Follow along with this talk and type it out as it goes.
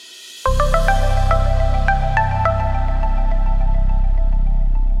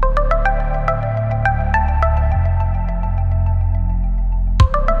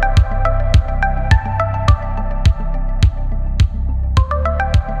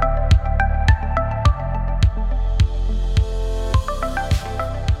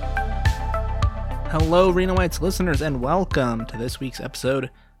Hello, Renoites listeners, and welcome to this week's episode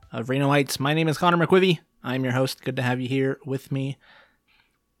of Renoites. My name is Connor McQuivey. I'm your host. Good to have you here with me.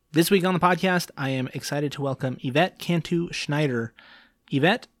 This week on the podcast, I am excited to welcome Yvette Cantu Schneider.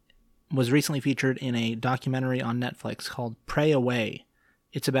 Yvette was recently featured in a documentary on Netflix called Pray Away.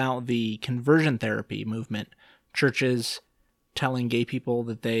 It's about the conversion therapy movement, churches telling gay people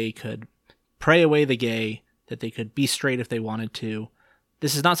that they could pray away the gay, that they could be straight if they wanted to.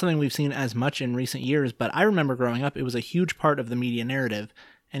 This is not something we've seen as much in recent years, but I remember growing up, it was a huge part of the media narrative,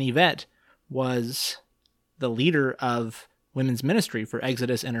 and Yvette was the leader of women's ministry for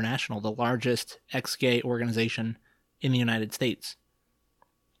Exodus International, the largest ex-gay organization in the United States.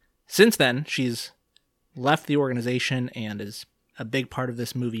 Since then, she's left the organization and is a big part of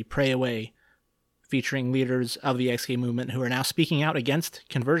this movie, Pray Away, featuring leaders of the ex-gay movement who are now speaking out against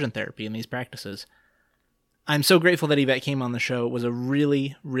conversion therapy and these practices. I'm so grateful that Yvette came on the show. It was a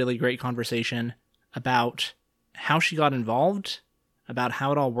really, really great conversation about how she got involved, about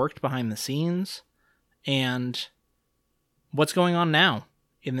how it all worked behind the scenes, and what's going on now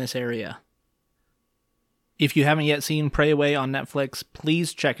in this area. If you haven't yet seen Pray Away on Netflix,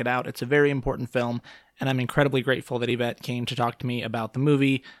 please check it out. It's a very important film, and I'm incredibly grateful that Yvette came to talk to me about the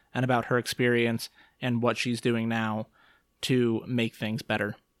movie and about her experience and what she's doing now to make things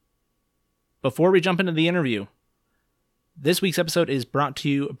better. Before we jump into the interview, this week's episode is brought to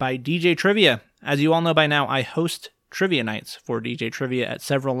you by DJ Trivia. As you all know by now, I host trivia nights for DJ Trivia at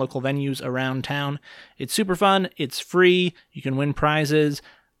several local venues around town. It's super fun. It's free. You can win prizes.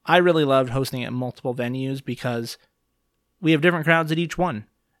 I really loved hosting at multiple venues because we have different crowds at each one.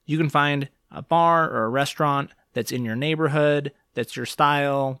 You can find a bar or a restaurant that's in your neighborhood, that's your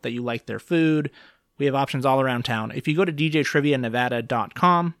style, that you like their food. We have options all around town. If you go to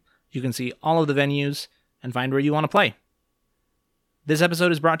djtrivianevada.com, you can see all of the venues and find where you want to play. This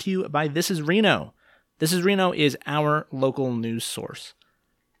episode is brought to you by This Is Reno. This Is Reno is our local news source.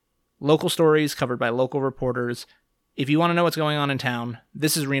 Local stories covered by local reporters. If you want to know what's going on in town,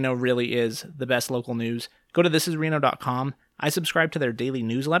 This Is Reno really is the best local news. Go to thisisreno.com. I subscribe to their daily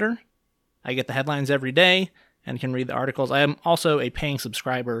newsletter. I get the headlines every day and can read the articles. I am also a paying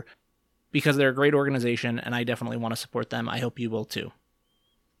subscriber because they're a great organization and I definitely want to support them. I hope you will too.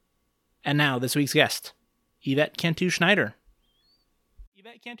 And now, this week's guest, Yvette Cantu Schneider.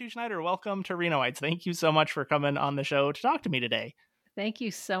 Yvette Cantu Schneider, welcome to Renoites. Thank you so much for coming on the show to talk to me today. Thank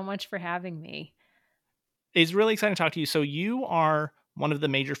you so much for having me. It's really exciting to talk to you. So you are one of the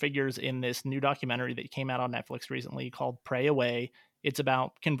major figures in this new documentary that came out on Netflix recently called Pray Away. It's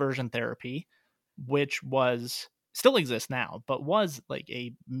about conversion therapy, which still exists now, but was like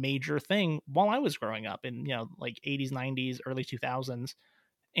a major thing while I was growing up in, like 80s, 90s, early 2000s.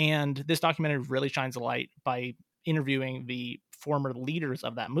 And this documentary really shines a light by interviewing the former leaders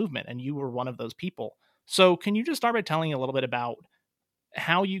of that movement, and you were one of those people. So can you just start by telling a little bit about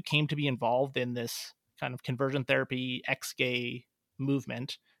how you came to be involved in this kind of conversion therapy, ex-gay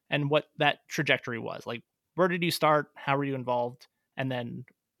movement, and what that trajectory was? Like, where did you start? How were you involved? And then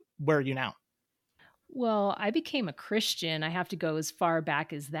where are you now? Well, I became a Christian. I have to go as far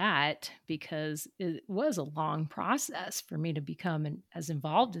back as that because it was a long process for me to become as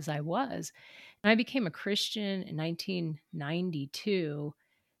involved as I was. And I became a Christian in 1992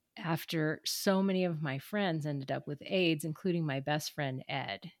 after so many of my friends ended up with AIDS, including my best friend,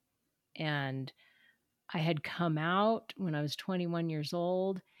 Ed. And I had come out when I was 21 years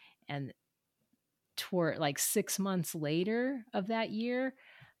old, and toward like 6 months later of that year,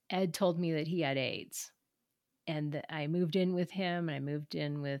 Ed told me that he had AIDS, and I moved in with him, and I moved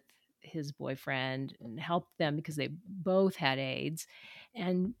in with his boyfriend and helped them because they both had AIDS.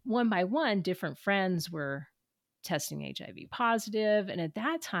 And one by one, different friends were testing HIV positive. And at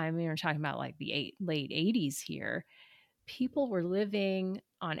that time, we were talking about like the late 80s here, people were living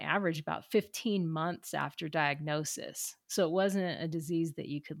on average about 15 months after diagnosis. So it wasn't a disease that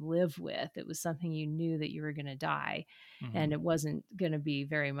you could live with. It was something you knew that you were going to die, and it wasn't going to be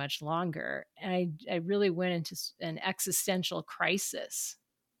very much longer. And I really went into an existential crisis.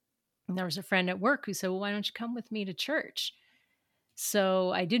 And there was a friend at work who said, well, why don't you come with me to church?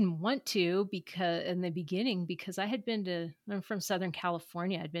 So I didn't want to because in the beginning, because I'm from Southern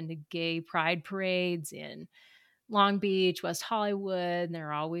California. I'd been to gay pride parades in Long Beach, West Hollywood, and there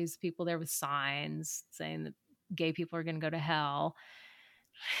are always people there with signs saying that gay people are going to go to hell.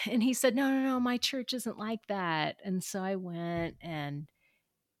 And he said, no, my church isn't like that. And so I went, and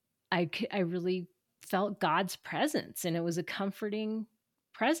I really felt God's presence, and it was a comforting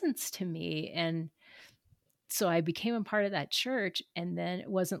presence to me. And so I became a part of that church. And then it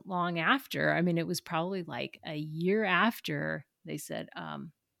wasn't long after, I mean, it was probably like a year after, they said,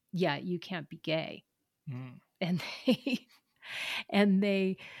 yeah, you can't be gay. And they and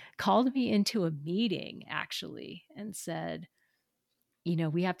they called me into a meeting actually and said,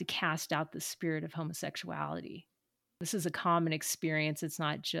 we have to cast out the spirit of homosexuality. This is a common experience. It's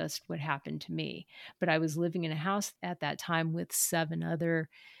not just what happened to me. But I was living in a house at that time with 7 other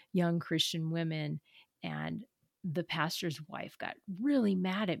young Christian women. And the pastor's wife got really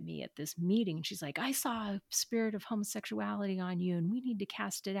mad at me at this meeting. She's like, I saw a spirit of homosexuality on you and we need to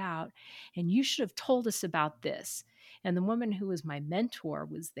cast it out. And you should have told us about this. And the woman who was my mentor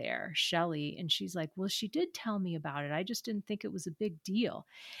was there, Shelley. And she's like, well, she did tell me about it. I just didn't think it was a big deal.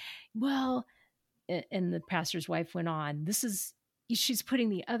 Well, and the pastor's wife went on, she's putting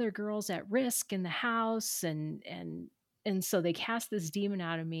the other girls at risk in the house. And so they cast this demon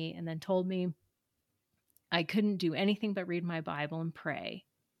out of me and then told me I couldn't do anything but read my Bible and pray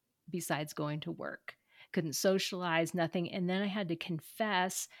besides going to work. Couldn't socialize, nothing. And then I had to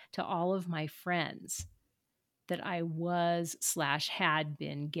confess to all of my friends that I was/had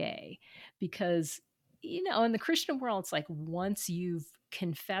been gay because, in the Christian world, it's like once you've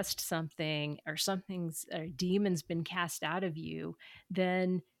confessed something or a demon's been cast out of you,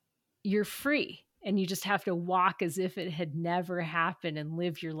 then you're free and you just have to walk as if it had never happened and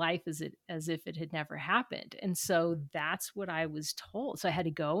live your life as if it had never happened. And so that's what I was told. So I had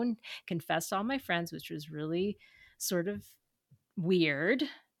to go and confess to all my friends, which was really sort of weird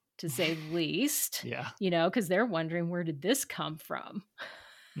to say the least. Yeah. Because they're wondering, where did this come from?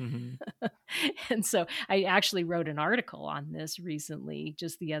 Mm-hmm. And so I actually wrote an article on this recently,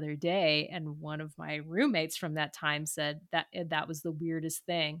 just the other day. And one of my roommates from that time said that was the weirdest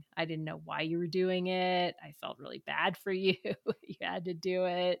thing. I didn't know why you were doing it. I felt really bad for you. You had to do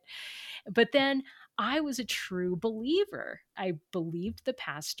it. But then I was a true believer. I believed the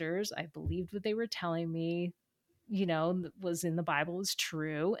pastors. I believed what they were telling me, was in the Bible was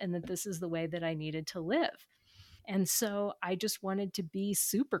true, and that this is the way that I needed to live. And so I just wanted to be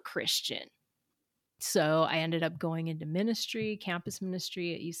super Christian. So I ended up going into ministry, campus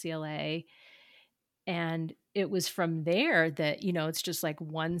ministry at UCLA. And it was from there that, it's just like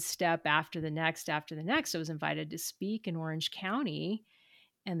one step after the next, after the next. I was invited to speak in Orange County,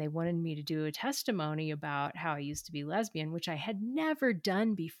 and they wanted me to do a testimony about how I used to be lesbian, which I had never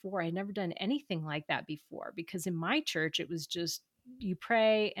done before. I had never done anything like that before, because in my church, it was just, you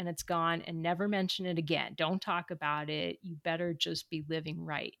pray and it's gone and never mention it again. Don't talk about it. You better just be living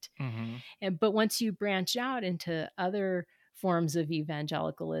right. Mm-hmm. But once you branch out into other forms of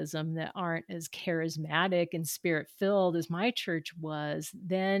evangelicalism that aren't as charismatic and spirit filled as my church was,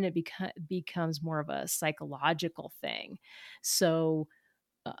 then it becomes more of a psychological thing. So,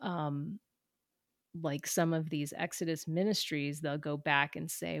 like some of these Exodus ministries, they'll go back and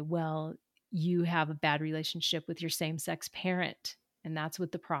say, well, you have a bad relationship with your same-sex parent, and that's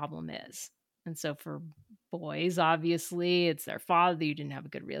what the problem is. And so for boys, obviously, it's their father. You didn't have a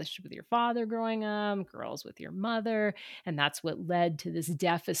good relationship with your father growing up, girls with your mother. And that's what led to this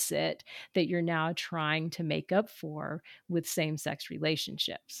deficit that you're now trying to make up for with same-sex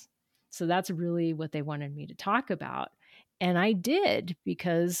relationships. So that's really what they wanted me to talk about. And I did,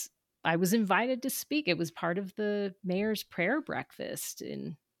 because I was invited to speak. It was part of the mayor's prayer breakfast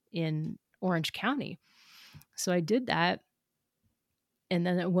in Orange County. So I did that. And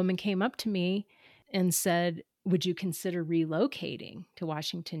then a woman came up to me and said, would you consider relocating to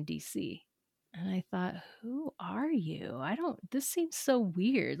Washington, D.C.? And I thought, who are you? This seems so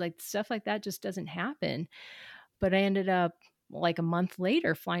weird. Like stuff like that just doesn't happen. But I ended up like a month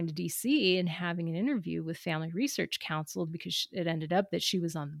later flying to DC and having an interview with Family Research Council, because it ended up that she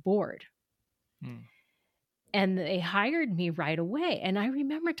was on the board. And they hired me right away. And I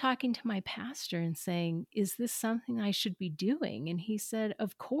remember talking to my pastor and saying, is this something I should be doing? And he said,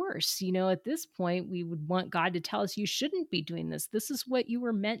 of course. At this point, we would want God to tell us you shouldn't be doing this. This is what you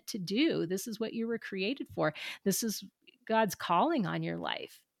were meant to do. This is what you were created for. This is God's calling on your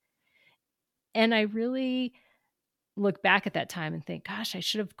life. And I really look back at that time and think, gosh, I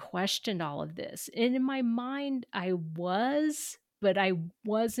should have questioned all of this. And in my mind, I was, but I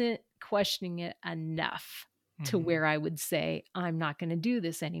wasn't questioning it enough to where I would say, I'm not going to do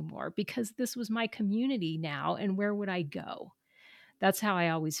this anymore, because this was my community now. And where would I go? That's how I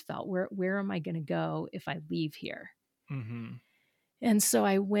always felt. Where am I going to go if I leave here? Mm-hmm. And so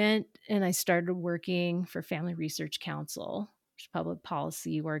I went and I started working for Family Research Council, public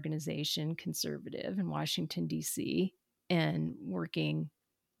policy organization, conservative in Washington, D.C., and working,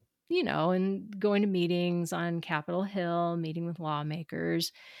 and going to meetings on Capitol Hill, meeting with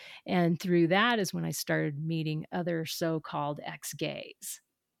lawmakers. And through that is when I started meeting other so-called ex-gays.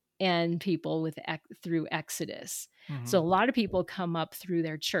 and people through Exodus. So a Mhm. lot of people come up through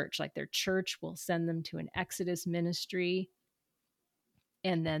their church, like their church will send them to an Exodus ministry,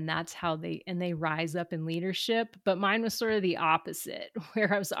 and then that's how they rise up in leadership. But mine was sort of the opposite,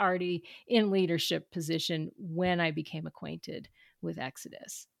 where I was already in leadership position when I became acquainted with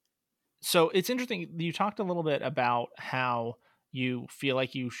Exodus. So it's interesting. You talked a little bit about how you feel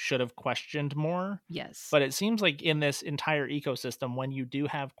like you should have questioned more, Yes. but it seems like in this entire ecosystem, when you do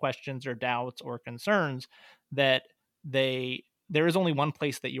have questions or doubts or concerns, that there is only one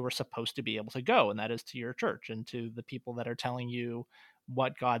place that you were supposed to be able to go, and that is to your church and to the people that are telling you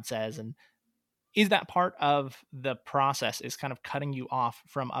what God says. And is that part of the process, is kind of cutting you off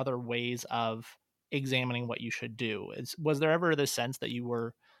from other ways of examining what you should do? Was there ever this sense that you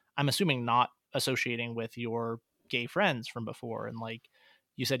were, I'm assuming, not associating with your gay friends from before, and like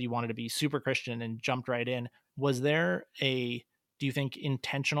you said you wanted to be super Christian and jumped right in? Was there a, do you think,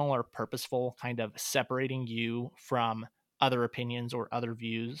 intentional or purposeful kind of separating you from other opinions or other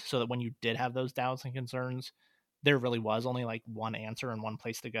views, so that when you did have those doubts and concerns, there really was only like one answer and one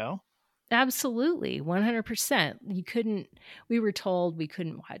place to go? Absolutely, 100%. We were told we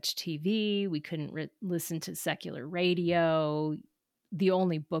couldn't watch TV, we couldn't listen to secular radio. The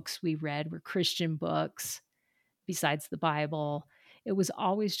only books we read were Christian books besides the Bible. It was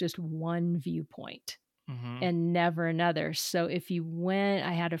always just one viewpoint Hmm. and never another. So if you went,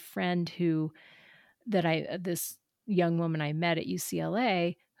 I had a friend this young woman I met at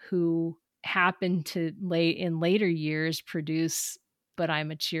UCLA who happened to in later years produce But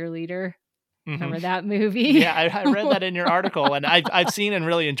I'm a Cheerleader. Hmm. Remember that movie? Yeah, I read that in your article, and I've seen and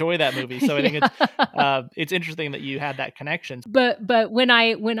really enjoy that movie. So I think Yeah. it's interesting that you had that connection. But when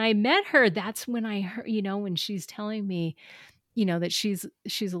I met her, that's when I heard, when she's telling me, that she's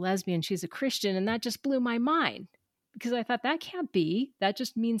a lesbian, she's a Christian, and that just blew my mind, because I thought that can't be. That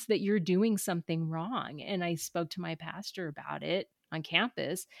just means that you're doing something wrong. And I spoke to my pastor about it on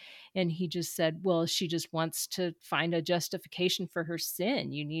campus, and he just said, "Well, she just wants to find a justification for her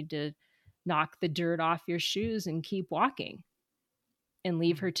sin. You need to knock the dirt off your shoes and keep walking and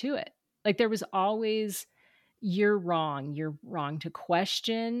leave her to it." Like, there was always, you're wrong. You're wrong to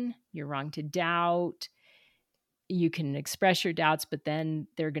question. You're wrong to doubt. You can express your doubts, but then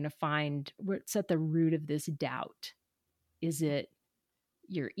they're going to find what's at the root of this doubt. Is it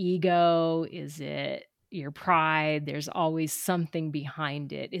your ego? Is it your pride? There's always something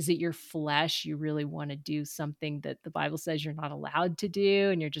behind it. Is it your flesh? You really want to do something that the Bible says you're not allowed to do,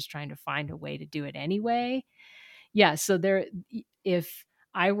 and you're just trying to find a way to do it anyway. Yeah. So if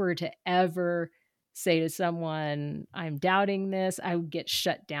I were to ever say to someone, I'm doubting this, I would get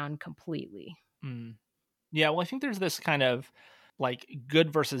shut down completely. Mm. Yeah, well, I think there's this kind of like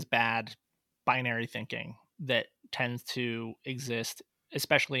good versus bad binary thinking that tends to exist,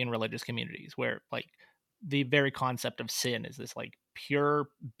 especially in religious communities, where like the very concept of sin is this like pure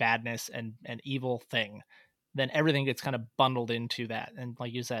badness and an evil thing. Then everything gets kind of bundled into that. And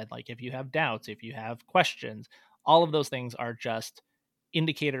like you said, like if you have doubts, if you have questions, all of those things are just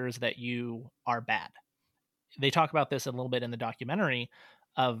indicators that you are bad. They talk about this a little bit in the documentary,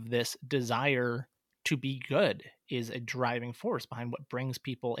 of this desire to be good is a driving force behind what brings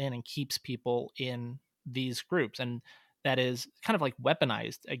people in and keeps people in these groups. And that is kind of like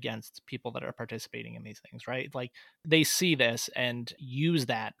weaponized against people that are participating in these things, right? Like they see this and use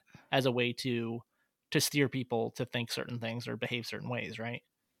that as a way to steer people to think certain things or behave certain ways, right?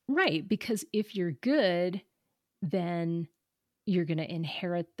 Right. Because if you're good, then you're going to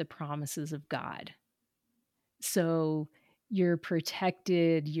inherit the promises of God. So you're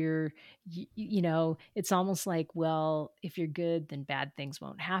protected. It's almost like, well, if you're good, then bad things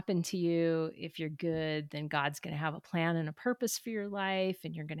won't happen to you. If you're good, then God's going to have a plan and a purpose for your life,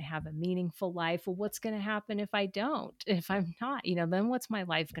 and you're going to have a meaningful life. Well, what's going to happen if I don't? If I'm not, then what's my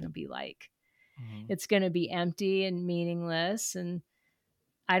life going to be like? Mhm. It's going to be empty and meaningless. And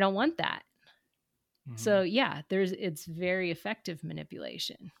I don't want that. So Mhm. yeah, it's very effective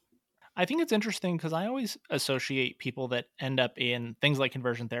manipulation. I think it's interesting because I always associate people that end up in things like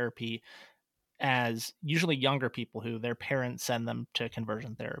conversion therapy as usually younger people who their parents send them to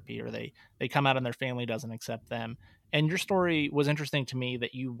conversion therapy, or they come out and their family doesn't accept them. And your story was interesting to me,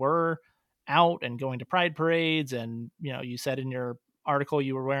 that you were out and going to pride parades, and you said in your article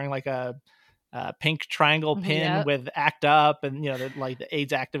you were wearing like a pink triangle pin Yep. with ACT UP, and like the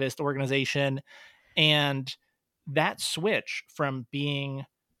AIDS activist organization. And that switch from being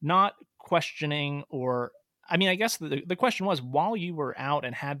not questioning, or I mean, I guess the question was, while you were out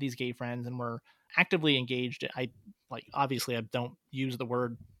and had these gay friends and were actively engaged, I like, obviously I don't use the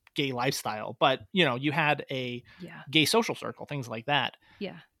word gay lifestyle, but you had a Yeah. gay social circle, things like that.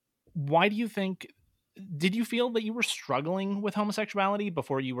 Yeah. Why do you think did you feel that you were struggling with homosexuality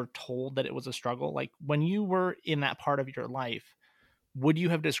before you were told that it was a struggle? Like, when you were in that part of your life, would you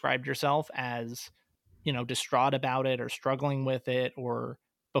have described yourself as, distraught about it or struggling with it? Or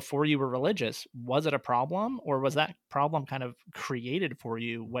before you were religious, was it a problem? Or was that problem kind of created for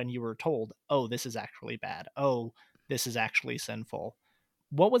you when you were told, oh, this is actually bad? Oh, this is actually sinful?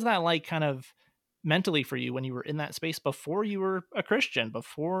 What was that like kind of mentally for you when you were in that space before you were a Christian,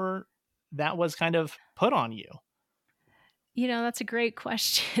 before that was kind of put on you? That's a great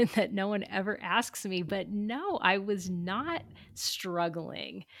question that no one ever asks me, but no, I was not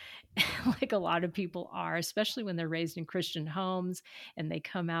struggling like a lot of people are, especially when they're raised in Christian homes and they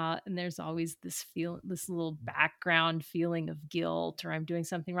come out and there's always this little background feeling of guilt or I'm doing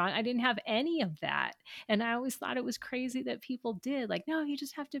something wrong. I didn't have any of that. And I always thought it was crazy that people did. Like, no, you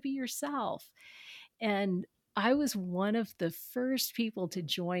just have to be yourself. And I was one of the first people to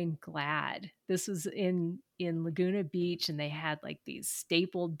join GLAAD. This was in Laguna Beach, and they had like these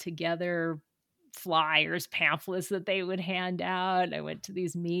stapled together flyers, pamphlets that they would hand out. I went to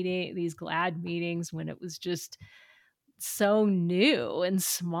these GLAAD meetings when it was just so new and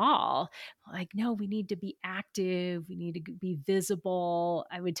small. Like, no, we need to be active. We need to be visible.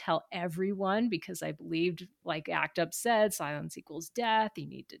 I would tell everyone because I believed, like ACT UP said, silence equals death. You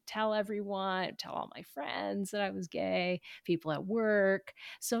need to tell everyone, tell all my friends that I was gay, people at work.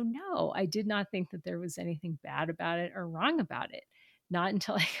 So, no, I did not think that there was anything bad about it or wrong about it. Not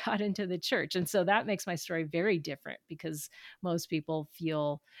until I got into the church. And so that makes my story very different because most people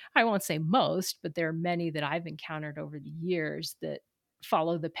feel, I won't say most, but there are many that I've encountered over the years that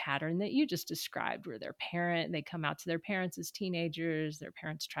follow the pattern that you just described, where they come out to their parents as teenagers, their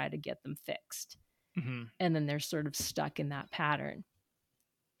parents try to get them fixed. Mm-hmm. And then they're sort of stuck in that pattern.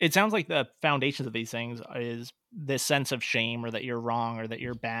 It sounds like the foundations of these things is this sense of shame or that you're wrong or that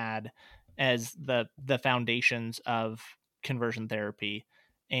you're bad as the foundations of conversion therapy.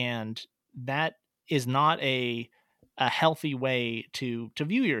 And that is not a healthy way to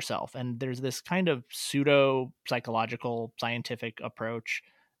view yourself. And there's this kind of pseudo psychological scientific approach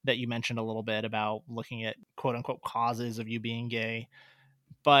that you mentioned a little bit about looking at quote unquote causes of you being gay.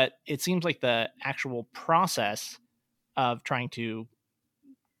 But it seems like the actual process of trying to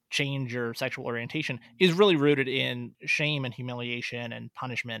change your sexual orientation is really rooted in shame and humiliation and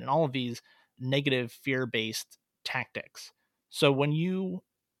punishment and all of these negative fear-based tactics. So when you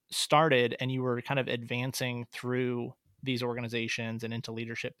started and you were kind of advancing through these organizations and into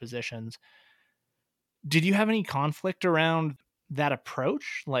leadership positions, did you have any conflict around that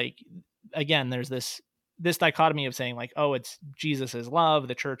approach? Like, again, there's this dichotomy of saying like, oh, it's Jesus is love,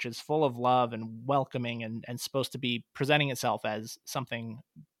 the church is full of love and welcoming and supposed to be presenting itself as something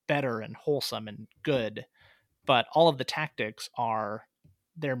better and wholesome and good, but all of the tactics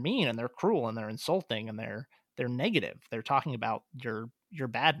they're mean and they're cruel and they're insulting and they're negative. They're talking about your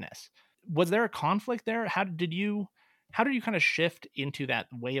badness. Was there a conflict there? How did you kind of shift into that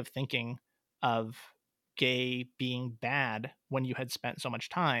way of thinking of gay being bad when you had spent so much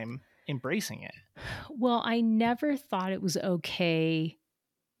time embracing it? Well, I never thought it was okay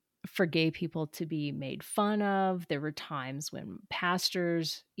for gay people to be made fun of. There were times when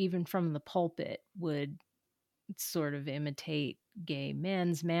pastors, even from the pulpit, would sort of imitate gay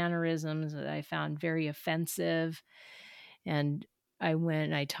men's mannerisms that I found very offensive. And I went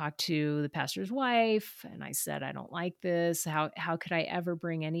and I talked to the pastor's wife and I said, I don't like this. How could I ever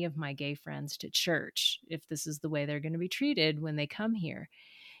bring any of my gay friends to church if this is the way they're going to be treated when they come here?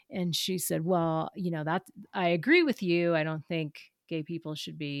 And she said, well, that I agree with you. I don't think gay people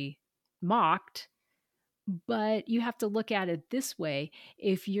should be mocked. But you have to look at it this way.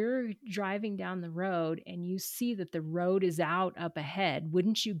 If you're driving down the road and you see that the road is out up ahead,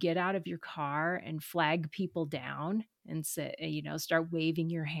 wouldn't you get out of your car and flag people down and say, start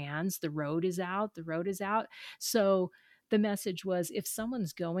waving your hands? The road is out. The road is out. So the message was, if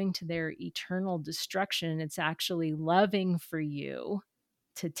someone's going to their eternal destruction, it's actually loving for you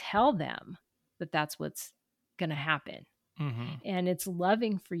to tell them that that's what's going to happen. Mm-hmm. And it's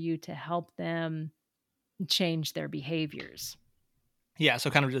loving for you to help them change their behaviors. Yeah,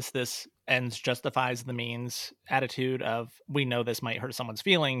 so kind of just this ends justifies the means attitude of, we know this might hurt someone's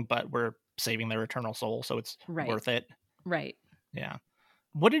feeling, but we're saving their eternal soul, so it's worth it. Right. Yeah.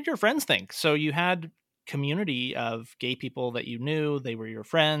 What did your friends think? So you had community of gay people that you knew, they were your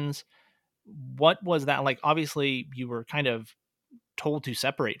friends. What was that like? Obviously, you were kind of told to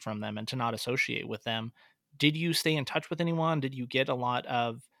separate from them and to not associate with them. Did you stay in touch with anyone? Did you get a lot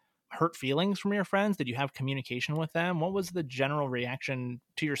of hurt feelings from your friends? Did you have communication with them? What was the general reaction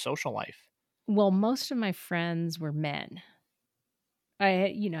to your social life? Well, most of my friends were men.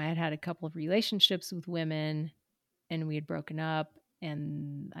 I had had a couple of relationships with women, and we had broken up,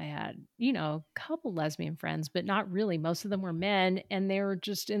 and I had, a couple lesbian friends, but not really. Most of them were men, and they were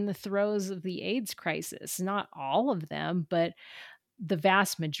just in the throes of the AIDS crisis. Not all of them, but the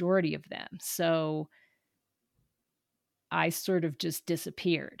vast majority of them. So I sort of just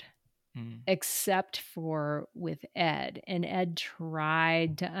disappeared, Mm. except for with Ed. And Ed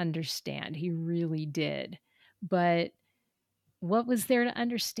tried to understand. He really did. But what was there to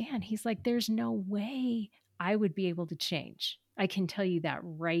understand? He's like, there's no way I would be able to change. I can tell you that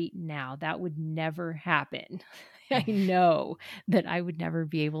right now. That would never happen. I know that I would never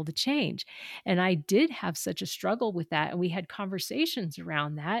be able to change. And I did have such a struggle with that. And we had conversations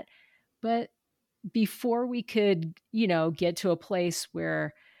around that. But before we could, get to a place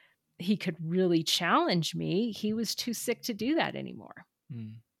where he could really challenge me, he was too sick to do that anymore.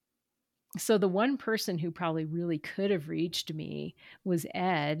 Mm. So the one person who probably really could have reached me was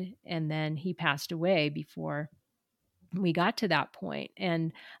Ed, and then he passed away before we got to that point.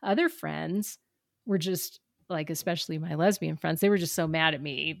 And other friends were just like, especially my lesbian friends, they were just so mad at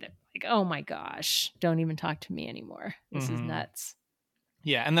me that like, oh my gosh, don't even talk to me anymore. This is Mm-hmm. nuts.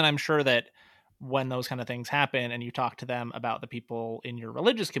 Yeah, and then I'm sure that when those kind of things happen and you talk to them about the people in your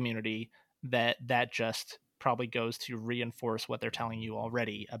religious community, that just probably goes to reinforce what they're telling you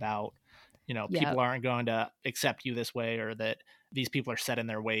already about, Yep. people aren't going to accept you this way, or that these people are set in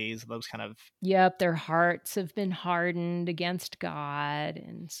their ways, those kind of. Yep, their hearts have been hardened against God.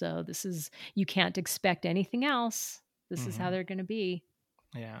 And so you can't expect anything else. This is how Mhm. they're going to be.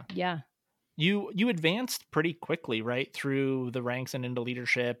 Yeah. Yeah. You advanced pretty quickly, right, through the ranks and into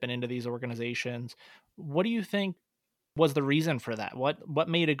leadership and into these organizations. What do you think was the reason for that? What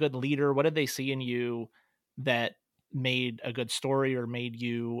made a good leader? What did they see in you that made a good story or made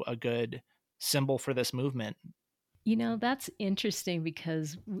you a good symbol for this movement? That's interesting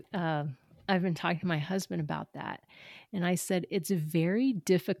because I've been talking to my husband about that. And I said, it's very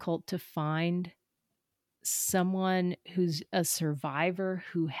difficult to find someone who's a survivor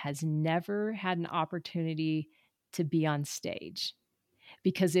who has never had an opportunity to be on stage.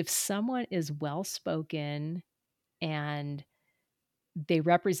 Because if someone is well spoken and they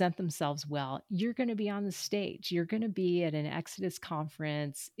represent themselves well, you're going to be on the stage. You're going to be at an Exodus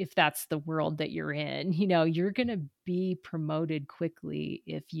conference if that's the world that you're in. You're going to be promoted quickly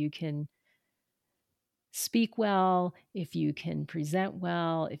if you can speak well, if you can present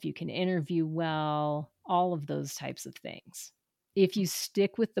well, if you can interview well, all of those types of things. If you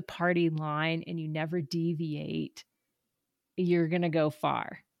stick with the party line and you never deviate, you're going to go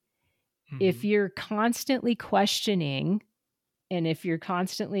far. If Mhm. you're constantly questioning, and if you're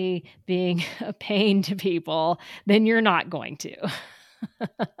constantly being a pain to people, then you're not going to.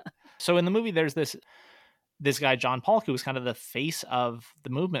 So in the movie, there's this guy John Polk who was kind of the face of the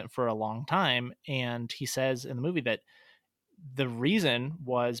movement for a long time, and he says in the movie that the reason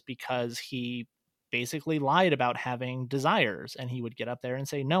was because he basically lied about having desires, and he would get up there and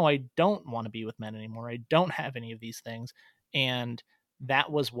say, no, I don't want to be with men anymore, I don't have any of these things. And that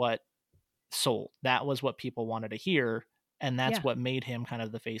was what sold, that was what people wanted to hear, and that's Yeah, what made him kind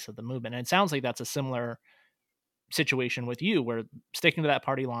of the face of the movement. And it sounds like that's a similar situation with you, where sticking to that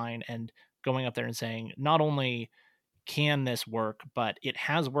party line and going up there and saying, not only can this work, but it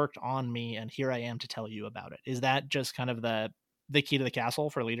has worked on me, and here I am to tell you about it. Is that just kind of the key to the castle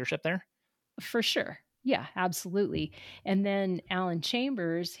for leadership there? for sure. Yeah, absolutely. And then Alan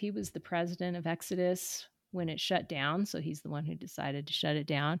Chambers, he was the president of Exodus when it shut down. So he's the one who decided to shut it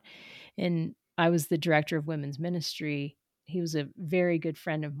down. And I was the director of women's ministry. He was a very good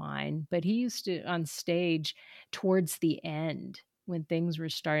friend of mine, but he used to on stage towards the end when things were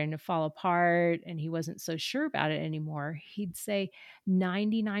starting to fall apart and he wasn't so sure about it anymore. He'd say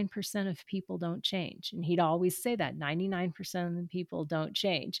 99% of people don't change. And he'd always say that 99% of the people don't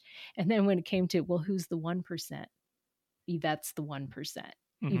change. And then when it came to, well, who's the 1%? Yvette's the 1%.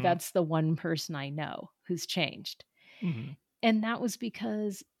 Hmm. Yvette's the one person I know who's changed. Hmm. And that was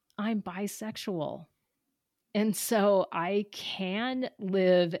because I'm bisexual. And so I can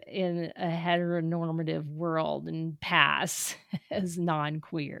live in a heteronormative world and pass as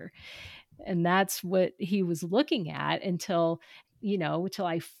non-queer. And that's what he was looking at until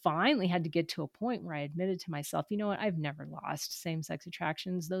I finally had to get to a point where I admitted to myself, you know what, I've never lost same-sex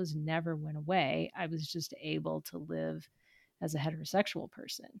attractions. Those never went away. I was just able to live as a heterosexual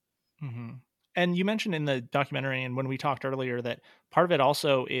person. Hmm. And you mentioned in the documentary, and when we talked earlier, that part of it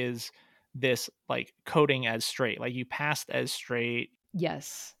also is this like coding as straight, like you passed as straight.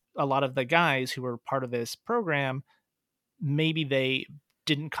 Yes. A lot of the guys who were part of this program, maybe they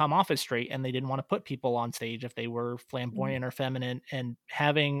didn't come off as straight, and they didn't want to put people on stage if they were flamboyant or feminine, and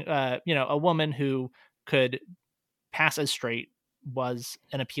having a woman who could pass as straight was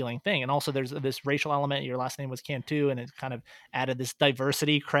an appealing thing. And also there's this racial element. Your last name was Cantu, and it kind of added this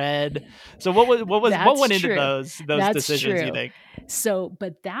diversity cred. So what went into those That's decisions, true. you think? So,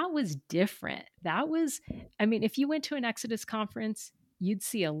 but that was different. That was, I mean, if you went to an Exodus conference, you'd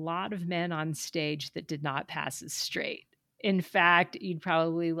see a lot of men on stage that did not pass as straight. In fact, you'd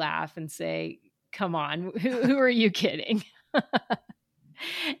probably laugh and say, come on, who are you kidding?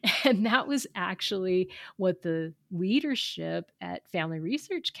 And that was actually what the leadership at Family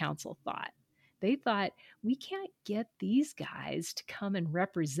Research Council thought. They thought, we can't get these guys to come and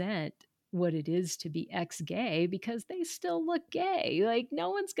represent what it is to be ex-gay because they still look gay. Like,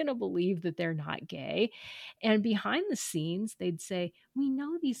 no one's going to believe that they're not gay. And behind the scenes, they'd say, we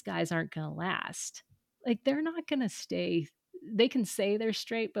know these guys aren't going to last. Like, they're not going to stay. They can say they're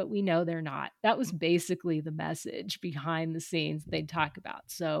straight, but we know they're not. That was basically the message behind the scenes they'd talk about.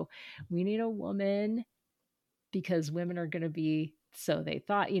 So we need a woman because women are going to be, so they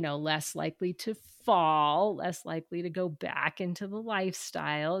thought, less likely to fall, less likely to go back into the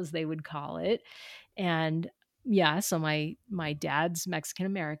lifestyle, as they would call it. And yeah, so my dad's Mexican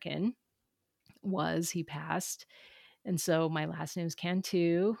American, he passed. And so my last name is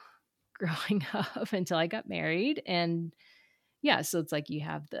Cantu growing up until I got married. And yeah, so it's like you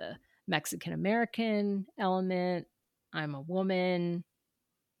have the Mexican American element. I'm a woman.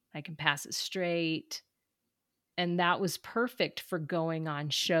 I can pass it straight. And that was perfect for going on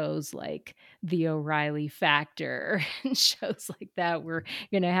shows like The O'Reilly Factor and shows like that. We're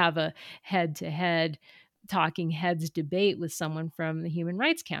going to have a head-to-head talking heads debate with someone from the Human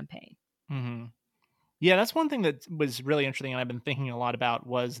Rights Campaign. Mm-hmm. Yeah, that's one thing that was really interesting, and I've been thinking a lot about,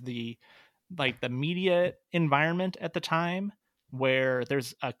 was the media environment at the time, where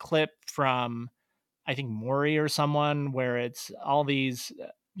there's a clip from, I think, Maury or someone, where it's all these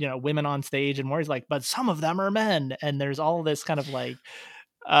women on stage, and Maury's like, but some of them are men, and there's all this kind of like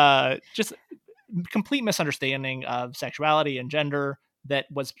just complete misunderstanding of sexuality and gender that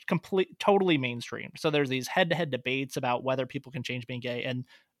was totally mainstream. So there's these head-to-head debates about whether people can change being gay, and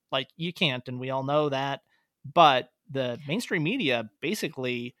like, you can't, and we all know that. But the mainstream media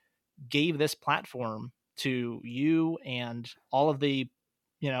basically gave this platform to you and all of the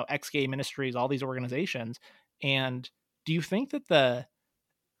ex-gay ministries, all these organizations. And do you think that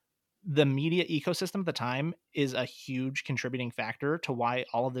the media ecosystem at the time is a huge contributing factor to why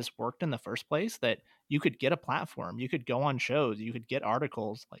all of this worked in the first place? That you could get a platform, you could go on shows, you could get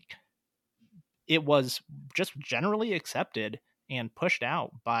articles, like, it was just generally accepted and pushed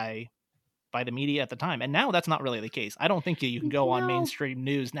out by the media at the time. And now that's not really the case. I don't think you can go on mainstream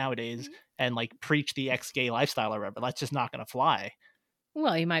news nowadays and like preach the ex-gay lifestyle or whatever. That's just not going to fly.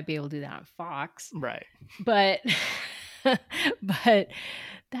 Well, you might be able to do that on Fox. Right. But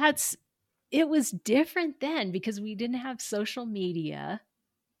it was different then because we didn't have social media,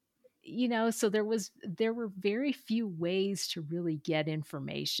 so there were very few ways to really get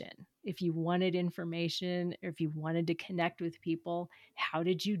information. If you wanted information, or if you wanted to connect with people, how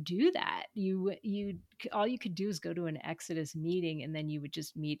did you do that? All you could do is go to an Exodus meeting, and then you would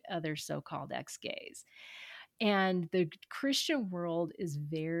just meet other so-called ex-gays. And the Christian world is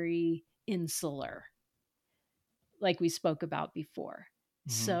very insular, like we spoke about before.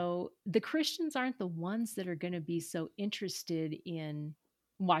 Mm-hmm. So the Christians aren't the ones that are going to be so interested in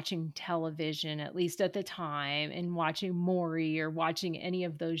watching television, at least at the time, and watching Maury or watching any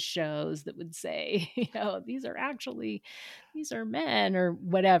of those shows that would say, these are men or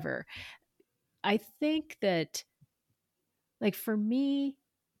whatever. I think that, like, for me,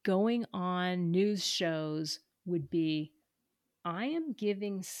 going on news shows would be, I'm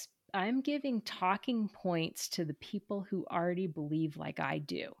giving talking points to the people who already believe like I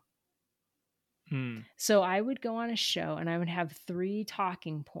do. So I would go on a show and I would have 3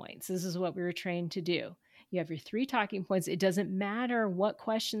 talking points. This is what we were trained to do. You have your 3 talking points. It doesn't matter what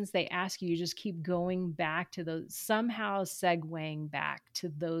questions they ask you. You just keep going back to those, somehow segueing back to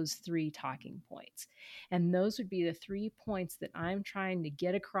those 3 talking points. And those would be the 3 points that I'm trying to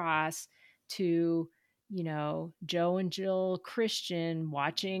get across to, Joe and Jill Christian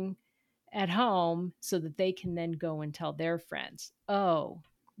watching at home, so that they can then go and tell their friends, oh,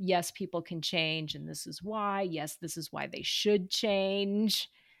 yes, people can change, and this is why. Yes, this is why they should change.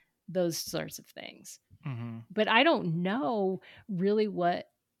 Those sorts of things. Mm-hmm. But I don't know really what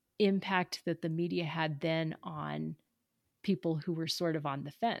impact that the media had then on people who were sort of on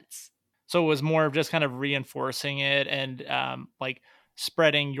the fence. So it was more of just kind of reinforcing it, and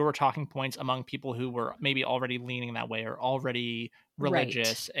spreading your talking points among people who were maybe already leaning that way or already Right.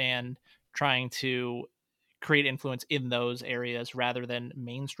 religious, and trying to create influence in those areas rather than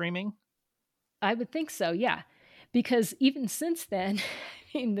mainstreaming? I would think so, yeah. Because even since then,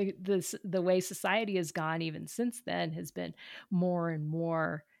 I mean, the way society has gone even since then has been more and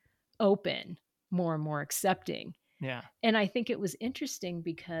more open, more and more accepting. Yeah. And I think it was interesting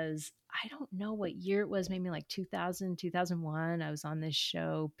because I don't know what year it was, maybe like 2000, 2001. I was on this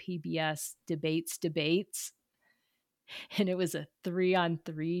show, PBS Debates, and it was a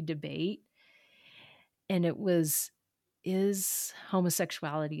 3-on-3 debate. And it was, is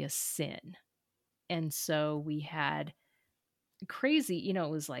homosexuality a sin? And so we had crazy, it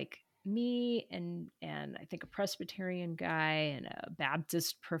was like me and I think a Presbyterian guy and a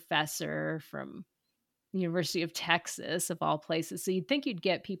Baptist professor from the University of Texas, of all places. So you'd think you'd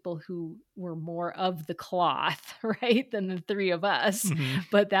get people who were more of the cloth, right, than the three of us. Hmm.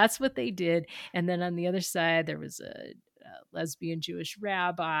 But that's what they did. And then on the other side, there was a lesbian Jewish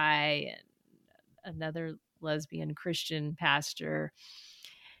rabbi and another lesbian Christian pastor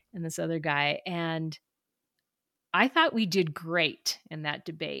and this other guy. And I thought we did great in that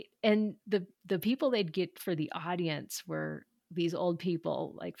debate. And the people they'd get for the audience were these old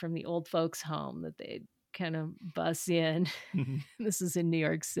people, like from the old folks home that they'd kind of bus in. Hmm. This is in New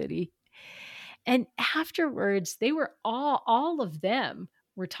York City. And afterwards, they were all of them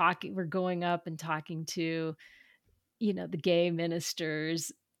were going up and talking to, the gay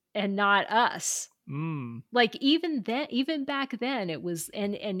ministers and not us. Mm. Like, even back then, it was,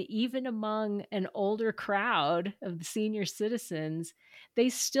 and even among an older crowd of the senior citizens, they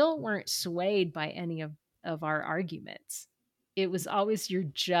still weren't swayed by any of our arguments. It was always, you're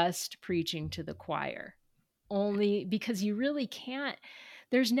just preaching to the choir. Only because you really can't,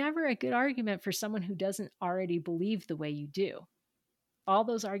 there's never a good argument for someone who doesn't already believe the way you do. All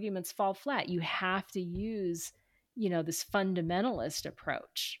those arguments fall flat. You have to use, this fundamentalist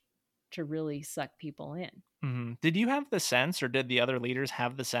approach to really suck people in. Mhm. Did you have the sense, or did the other leaders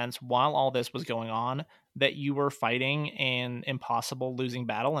have the sense while all this was going on that you were fighting an impossible losing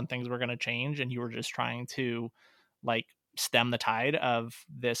battle and things were going to change, and you were just trying to like stem the tide of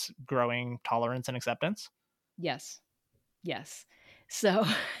this growing tolerance and acceptance? Yes. Yes. So,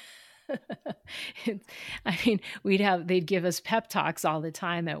 it's I mean, they'd give us pep talks all the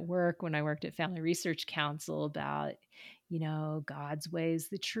time at work when I worked at Family Research Council about, God's way is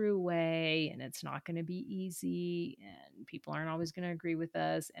the true way, and it's not gonna be easy, and people aren't always gonna agree with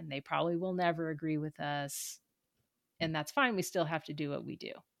us, and they probably will never agree with us, and that's fine, we still have to do what we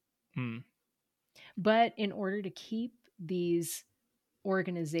do. Hmm. But in order to keep these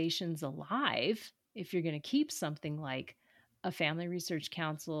organizations alive, if you're going to keep something like a Family Research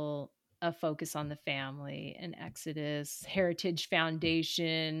Council, a Focus on the Family, an Exodus, Heritage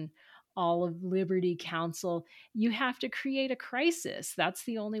Foundation, Olive Liberty Council, you have to create a crisis. That's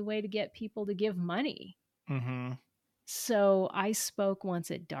the only way to get people to give money. Hmm. So I spoke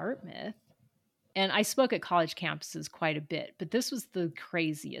once at Dartmouth, and I spoke at college campuses quite a bit, but this was the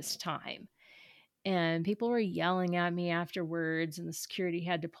craziest time, and people were yelling at me afterwards, and the security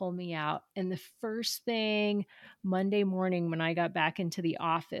had to pull me out. And the first thing Monday morning when I got back into the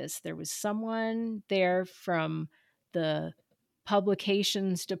office, there was someone there from the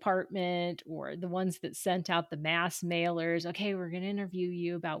publications department or the ones that sent out the mass mailers. Okay, we're going to interview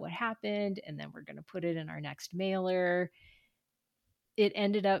you about what happened, and then we're going to put it in our next mailer. It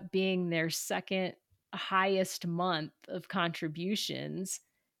ended up being their second highest month of contributions,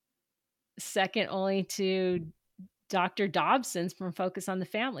 second only to Dr. Dobson's from Focus on the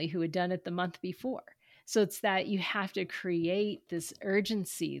Family, who had done it the month before. So it's that you have to create this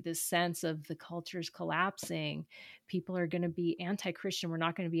urgency, this sense of the culture's collapsing. People are going to be anti-Christian. We're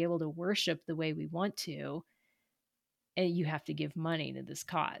not going to be able to worship the way we want to. And you have to give money to this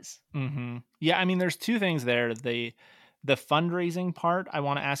cause. Hmm. Yeah, I mean, there's two things there. The fundraising part I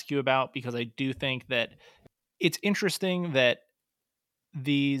want to ask you about, because I do think that it's interesting that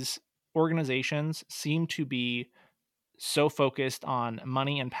these organizations seem to be so focused on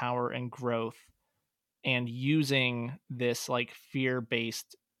money and power and growth, and using this like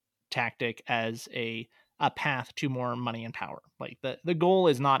fear-based tactic as a path to more money and power. Like the goal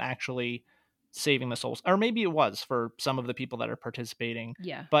is not actually saving the souls, or maybe it was for some of the people that are participating.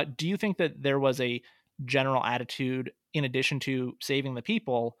 Yeah, But do you think that there was a general attitude, in addition to saving the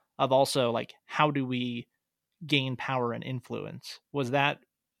people, of also like, how do we gain power and influence? Was that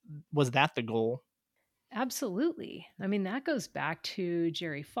the goal? absolutely. I mean, that goes back to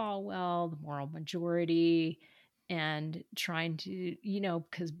Jerry Falwell, the moral majority, and trying to,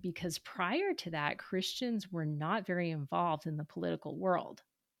 because prior to that, Christians were not very involved in the political world.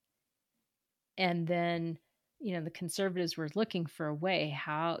 And then, the conservatives were looking for a way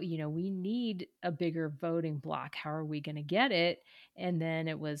how, we need a bigger voting block. How are we going to get it? And then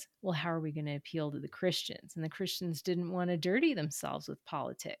it was, well, how are we going to appeal to the Christians? And the Christians didn't want to dirty themselves with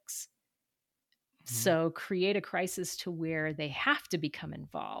politics. So create a crisis to where they have to become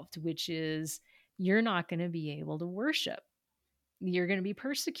involved, which is you're not going to be able to worship. You're going to be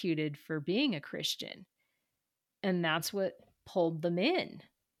persecuted for being a Christian. And that's what pulled them in.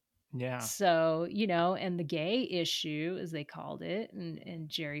 Yeah. So, and the gay issue, as they called it, and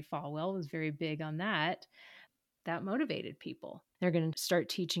Jerry Falwell was very big on that. That motivated people. They're going to start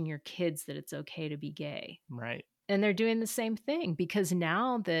teaching your kids that it's okay to be gay. Right. And they're doing the same thing because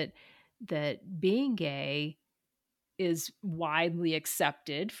now that being gay is widely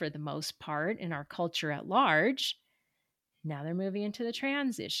accepted for the most part in our culture at large, now they're moving into the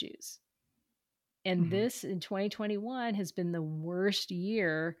trans issues. And this in 2021 has been the worst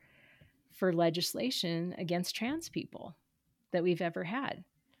year for legislation against trans people that we've ever had.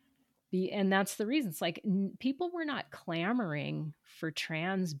 And that's the reason. It's like people were not clamoring for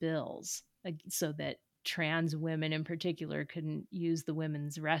trans bills so that trans women in particular couldn't use the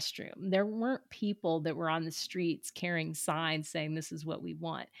women's restroom. There weren't people that were on the streets carrying signs saying this is what we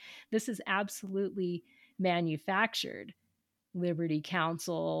want. This is absolutely manufactured. Liberty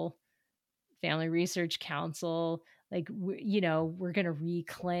Counsel, Family Research Council, we're going to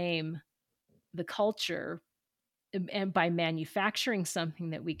reclaim the culture and by manufacturing something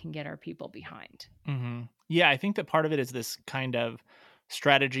that we can get our people behind. Yeah, I think that part of it is this kind of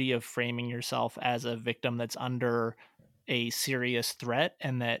strategy of framing yourself as a victim that's under a serious threat,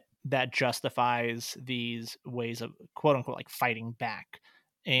 and that justifies these ways of quote unquote like fighting back.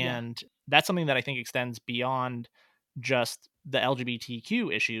 And that's something that I think extends beyond just the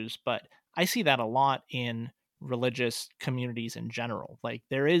LGBTQ issues, but I see that a lot in religious communities in general. Like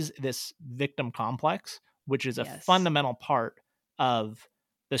there is this victim complex, which is a fundamental part of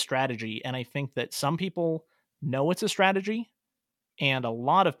the strategy. And I think that some people know it's a strategy, and a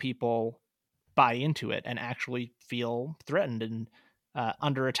lot of people buy into it and actually feel threatened and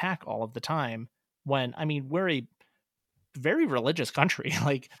under attack all of the time. When, I mean, we're a very religious country.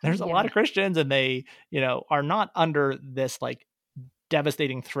 Like there's a lot of Christians, and they, are not under this like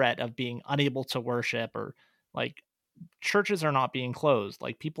devastating threat of being unable to worship, or like churches are not being closed.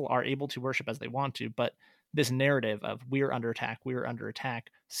 Like people are able to worship as they want to, but this narrative of we're under attack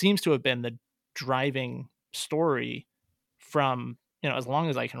seems to have been the driving story from, as long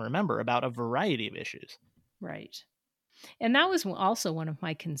as I can remember, about a variety of issues. Right. And that was also one of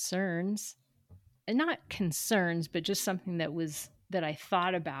my concerns, and not concerns, but just something that I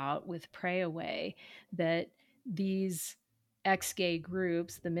thought about with Pray Away, that these ex-gay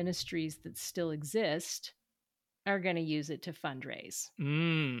groups, the ministries that still exist, are going to use it to fundraise.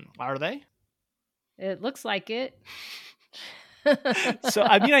 Are they? It looks like it. So,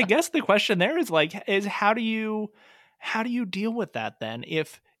 I mean, I guess the question there is how do you deal with that then?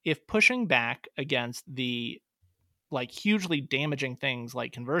 If pushing back against the like hugely damaging things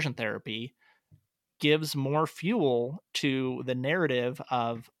like conversion therapy gives more fuel to the narrative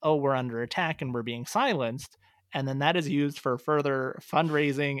of, oh, we're under attack and we're being silenced, and then that is used for further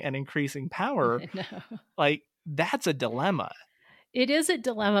fundraising and increasing power, like that's a dilemma. It is a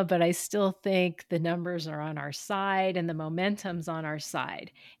dilemma, but I still think the numbers are on our side and the momentum's on our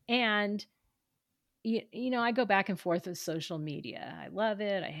side. And, I go back and forth with social media. I love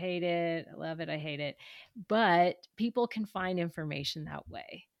it. I hate it. I love it. I hate it. But people can find information that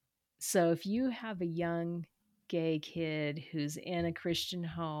way. So if you have a young gay kid who's in a Christian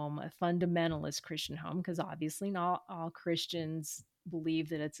home, a fundamentalist Christian home, because obviously not all Christians believe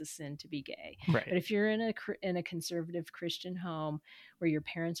that it's a sin to be gay. Right. But if you're in a conservative Christian home where your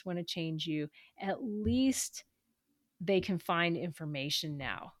parents want to change you, at least they can find information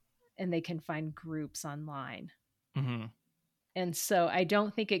now, and they can find groups online. And so I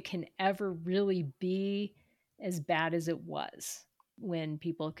don't think it can ever really be as bad as it was when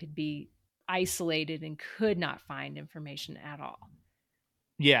people could be isolated and could not find information at all.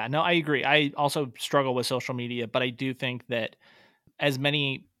 Yeah, no, I agree. I also struggle with social media, but I do think that as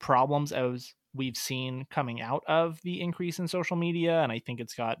many problems as we've seen coming out of the increase in social media, and I think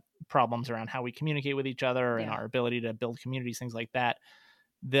it's got problems around how we communicate with each other and our ability to build communities, things like that.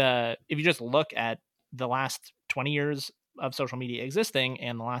 If you just look at the last 20 years of social media existing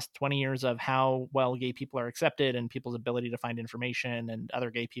and the last 20 years of how well gay people are accepted and people's ability to find information and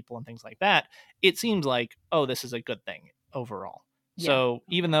other gay people and things like that, it seems like, oh, this is a good thing overall. So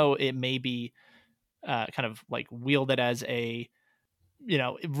even though it may be kind of like wield it as a,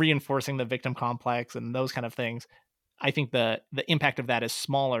 reinforcing the victim complex and those kind of things, I think the impact of that is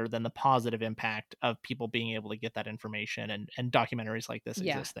smaller than the positive impact of people being able to get that information and documentaries like this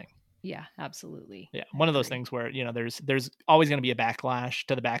Yeah. existing. Yeah, absolutely. Yeah, I one of those agree. things where there's always going to be a backlash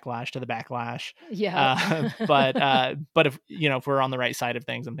to the backlash to the backlash. Yeah. But if we're on the right side of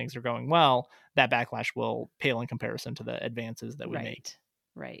things and things are going well, that backlash will pale in comparison to the advances that we make.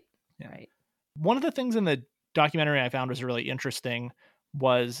 Right. Right. Yeah. Right. One of the things in the documentary I found was really interesting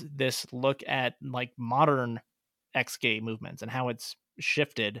was this look at like modern ex-gay movements and how it's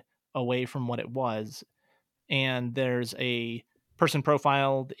shifted away from what it was. And there's a person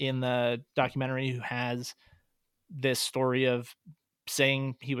profiled in the documentary who has this story of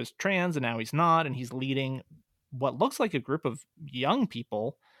saying he was trans and now he's not, and he's leading what looks like a group of young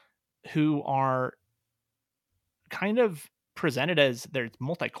people who are kind of presented as they're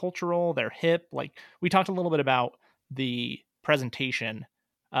multicultural, they're hip. Like we talked a little bit about the presentation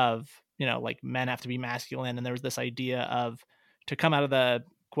of, like men have to be masculine, and there was this idea of to come out of the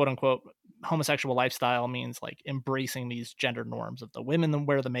quote unquote homosexual lifestyle means like embracing these gender norms of the women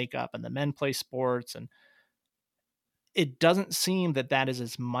wear the makeup and the men play sports. And it doesn't seem that that is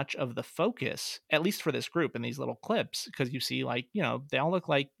as much of the focus, at least for this group in these little clips, because you see like, they all look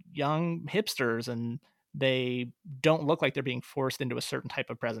like young hipsters and they don't look like they're being forced into a certain type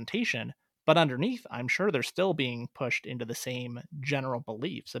of presentation. But underneath, I'm sure they're still being pushed into the same general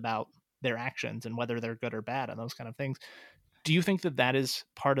beliefs about their actions and whether they're good or bad and those kind of things. Do you think that that is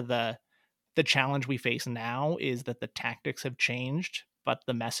part of the challenge we face now, is that the tactics have changed, but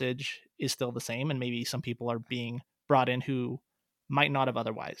the message is still the same? And maybe some people are being brought in who might not have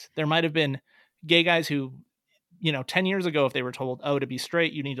otherwise. There might have been gay guys who, 10 years ago, if they were told, oh, to be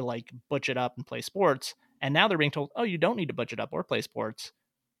straight, you need to like butch it up and play sports. And now they're being told, oh, you don't need to butch it up or play sports,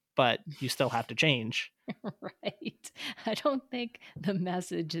 but you still have to change. Right. I don't think the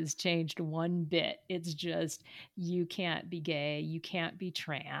message has changed one bit. It's just you can't be gay, you can't be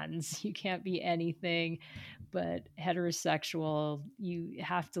trans, you can't be anything but heterosexual. You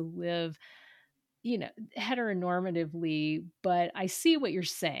have to live, heteronormatively. But I see what you're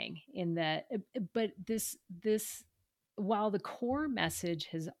saying in that, but this while the core message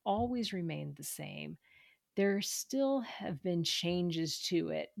has always remained the same, there still have been changes to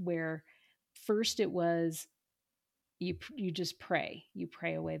it where first it was you just pray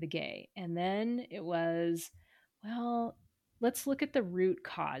away the gay, and then it was, well, let's look at the root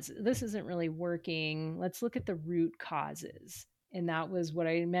cause. This isn't really working, let's look at the root causes. And that was what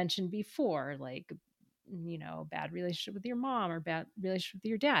I mentioned before, like, bad relationship with your mom or bad relationship with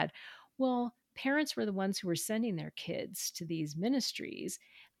your dad. Well, parents were the ones who were sending their kids to these ministries,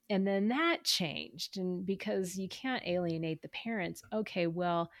 and then that changed. And because you can't alienate the parents, okay,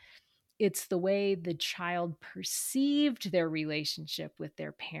 well, it's the way the child perceived their relationship with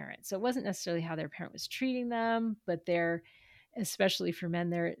their parent. So it wasn't necessarily how their parent was treating them, but their, especially for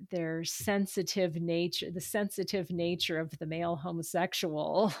men, their sensitive nature, the sensitive nature of the male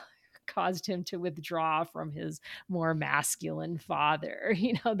homosexual caused him to withdraw from his more masculine father,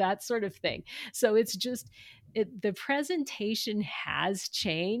 that sort of thing. So it's just the presentation has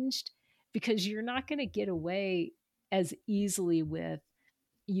changed, because you're not going to get away as easily with,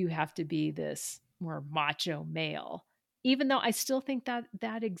 you have to be this more macho male, even though I still think that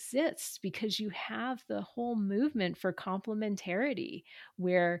that exists, because you have the whole movement for complementarity,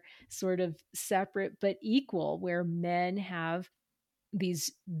 where sort of separate but equal, where men have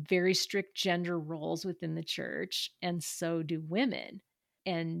these very strict gender roles within the church, and so do women.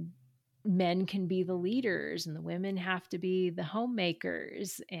 And men can be the leaders and the women have to be the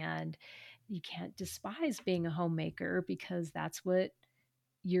homemakers. And you can't despise being a homemaker, because that's what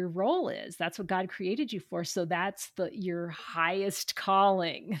your role is, that's what God created you for. So that's your highest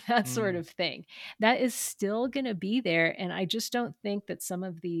calling, that sort of thing. That is still going to be there. And I just don't think that some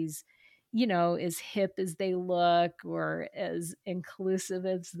of these, as hip as they look or as inclusive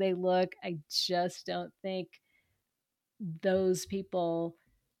as they look, I just don't think those people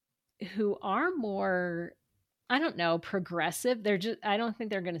who are more, I don't know, progressive, I don't think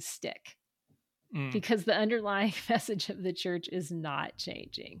they're going to stick, because the underlying message of the church is not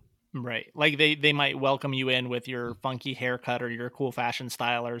changing. Right. Like they might welcome you in with your funky haircut or your cool fashion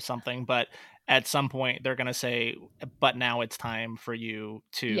style or something, but at some point they're going to say, but now it's time for you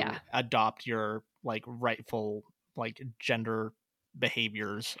to adopt your like rightful like gender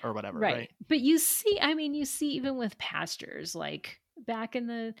behaviors or whatever. Right. But you see even with pastors, like back in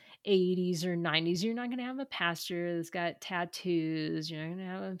the 80s or 90s, you're not going to have a pastor that's got tattoos. You're not going to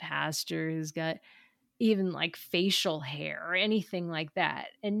have a pastor who's got even like facial hair or anything like that.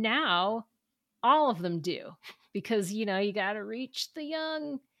 And now All of them do, because, you got to reach the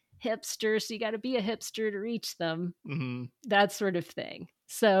young hipsters. So you got to be a hipster to reach them, that sort of thing.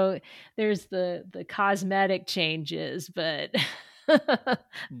 So there's the cosmetic changes, but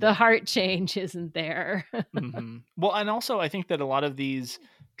the heart change isn't there. Well, and also I think that a lot of these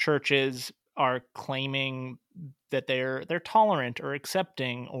churches are claiming that they're tolerant or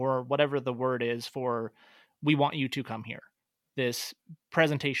accepting or whatever the word is for, we want you to come here. This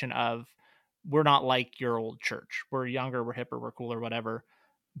presentation of, we're not like your old church. We're younger, we're hipper, we're cooler, whatever.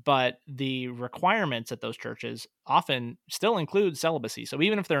 But the requirements at those churches often still include celibacy. So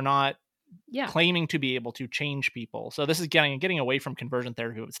even if they're not claiming to be able to change people, so this is getting away from conversion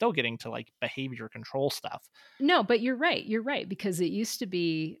therapy, but still getting to like behavior control stuff. No, but you're right, because it used to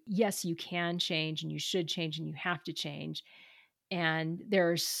be, yes, you can change and you should change and you have to change. And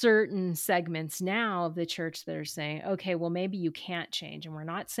there are certain segments now of the church that are saying, okay, well, maybe you can't change. And we're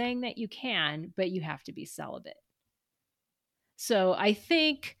not saying that you can, but you have to be celibate. So I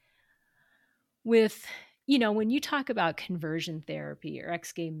think with, when you talk about conversion therapy or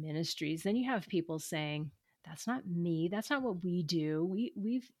ex-gay ministries, then you have people saying, that's not me. That's not what we do.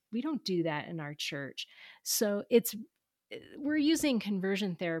 We don't do that in our church. So we're using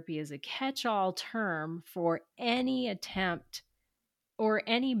conversion therapy as a catch-all term for any attempt or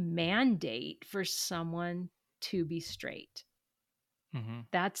any mandate for someone to be straight.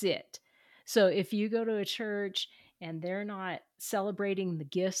 That's it. So if you go to a church and they're not celebrating the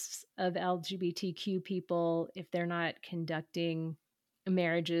gifts of LGBTQ people, if they're not conducting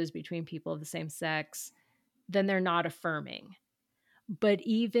marriages between people of the same sex, then they're not affirming. But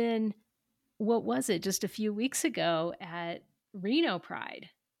even, what was it, just a few weeks ago at Reno Pride,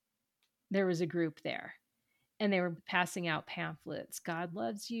 there was a group there and they were passing out pamphlets. God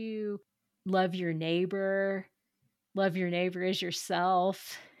loves you. Love your neighbor. Love your neighbor as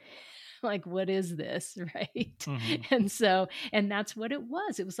yourself. Like, what is this? Right. And that's what it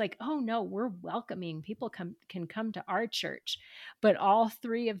was. It was like, oh no, we're welcoming people can come to our church. But all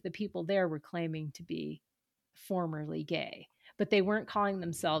three of the people there were claiming to be formerly gay, but they weren't calling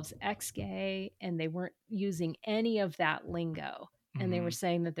themselves ex-gay and they weren't using any of that lingo. And they were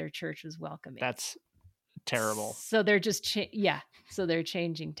saying that their church was welcoming. That's terrible. So they're just so they're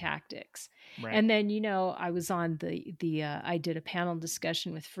changing tactics. Right. And then I was on I did a panel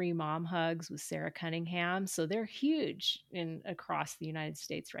discussion with Free Mom Hugs with Sarah Cunningham. So they're huge across the United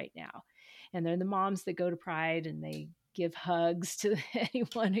States right now, and they're the moms that go to Pride and they give hugs to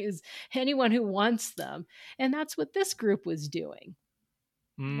anyone who wants them. And that's what this group was doing.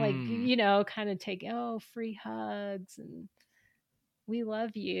 Like, kind of taking free hugs and we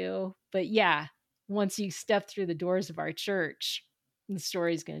love you. But yeah, once you step through the doors of our church, the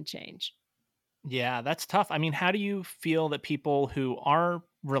story's going to change. Yeah, that's tough. I mean, how do you feel that people who are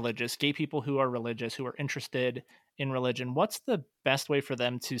religious, gay people who are religious, who are interested in religion, what's the best way for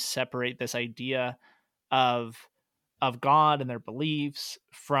them to separate this idea of God and their beliefs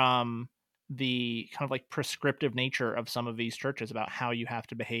from the kind of like prescriptive nature of some of these churches about how you have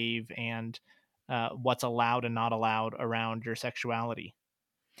to behave and what's allowed and not allowed around your sexuality?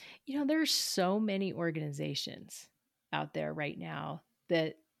 There's so many organizations out there right now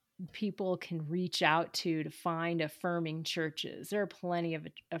that people can reach out to find affirming churches. There are plenty of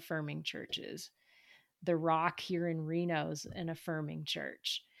affirming churches. The Rock here in Reno is an affirming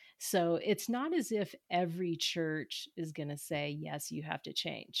church. So it's not as if every church is going to say, yes, you have to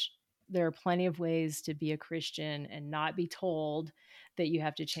change. There are plenty of ways to be a Christian and not be told that you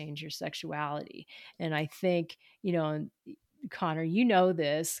have to change your sexuality. And I think, Connor,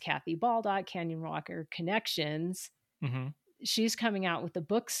 this, Kathy Baldock, Canyon Walker Connections, she's coming out with a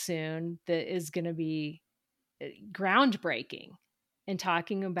book soon that is going to be groundbreaking and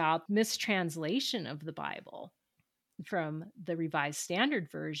talking about mistranslation of the Bible from the Revised Standard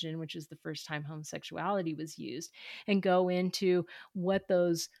Version, which is the first time homosexuality was used, and go into what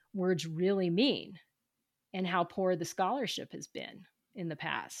those words really mean and how poor the scholarship has been in the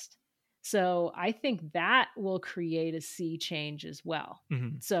past. So I think that will create a sea change as well.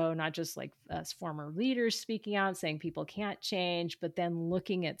 So not just like us former leaders speaking out saying people can't change, but then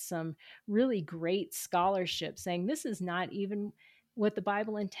looking at some really great scholarship saying this is not even what the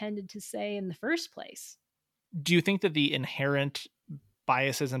Bible intended to say in the first place. Do you think that the inherent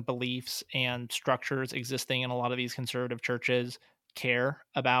biases and beliefs and structures existing in a lot of these conservative churches care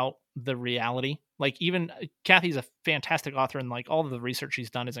about the reality? Like, even Kathy's a fantastic author and like all of the research she's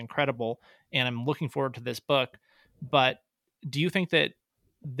done is incredible. And I'm looking forward to this book. But do you think that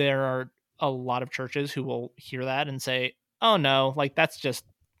there are a lot of churches who will hear that and say, oh no, like that's just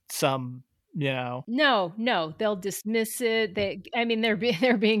some No, they'll dismiss it.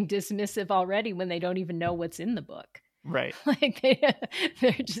 They're being dismissive already when they don't even know what's in the book. Right. Like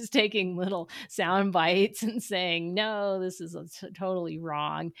they're just taking little sound bites and saying, no, this is totally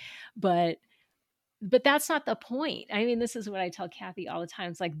wrong. But that's not the point. I mean, this is what I tell Kathy all the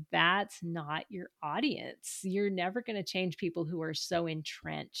time. It's like, that's not your audience. You're never going to change people who are so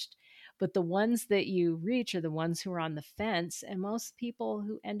entrenched. But the ones that you reach are the ones who are on the fence. And most people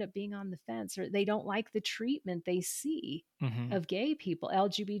who end up being on the fence, or they don't like the treatment they see of gay people,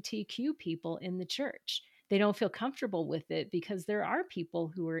 LGBTQ people in the church. They don't feel comfortable with it because there are people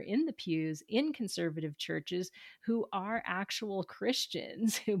who are in the pews in conservative churches who are actual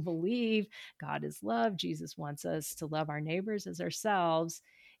Christians who believe God is love. Jesus wants us to love our neighbors as ourselves.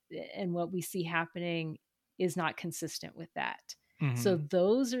 And what we see happening is not consistent with that. So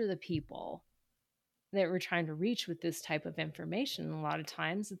those are the people that we're trying to reach with this type of information. A lot of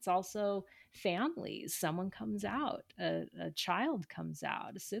times it's also families. Someone comes out, a child comes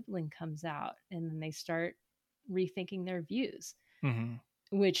out, a sibling comes out, and then they start rethinking their views,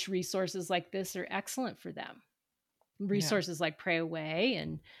 which resources like this are excellent for them. Resources like Pray Away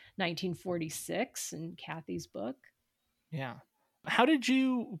and 1946 and Kathy's book. Yeah. How did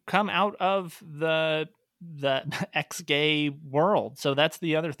you come out of the ex-gay world? So that's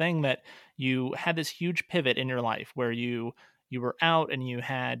the other thing, that you had this huge pivot in your life where you were out and you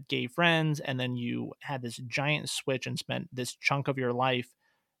had gay friends, and then you had this giant switch and spent this chunk of your life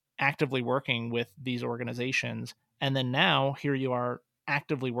actively working with these organizations, and then now here you are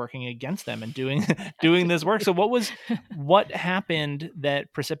actively working against them and doing this work. So what happened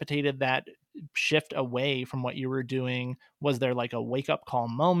that precipitated that shift away from what you were doing? Was there like a wake up call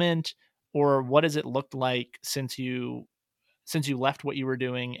moment, or what has it looked like since you left what you were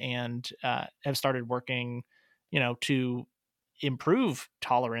doing and have started working, to improve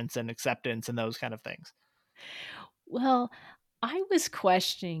tolerance and acceptance and those kind of things? Well, I was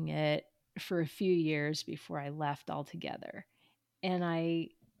questioning it for a few years before I left altogether. And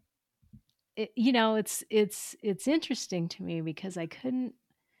it's interesting to me because I couldn't.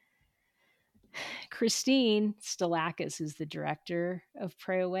 Christine Stalakis, who's the director of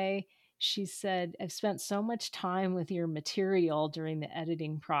Pray Away, she said, I've spent so much time with your material during the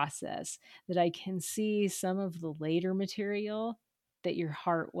editing process that I can see some of the later material that your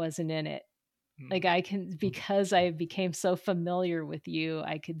heart wasn't in it. Like I can, because I became so familiar with you,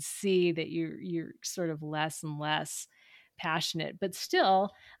 I could see that you're sort of less and less passionate, but still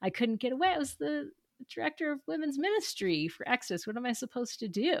I couldn't get away. I was the director of women's ministry for Exodus. What am I supposed to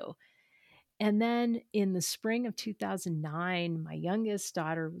do? And then in the spring of 2009, my youngest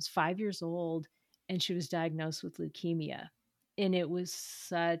daughter was 5 years old and she was diagnosed with leukemia. And it was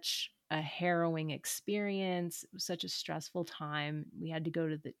such a harrowing experience. It was such a stressful time. We had to go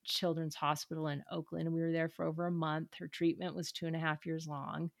to the Children's Hospital in Oakland, and we were there for over a month. Her treatment was 2.5 years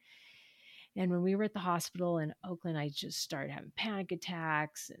long. And when we were at the hospital in Oakland, I just started having panic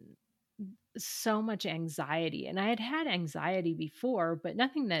attacks and so much anxiety. And I had had anxiety before, but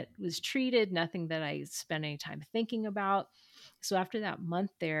nothing that was treated, nothing that I spent any time thinking about. So after that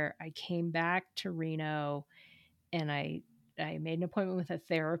month there, I came back to Reno and I made an appointment with a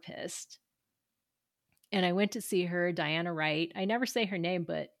therapist. And I went to see her, Diana Wright. I never say her name,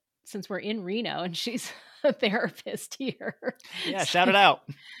 but since we're in Reno and she's a therapist here. Yeah, shout it out.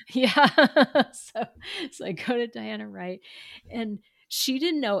 Yeah. So I go to Diana Wright, and she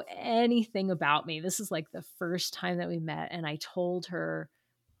didn't know anything about me. This is like the first time that we met. And I told her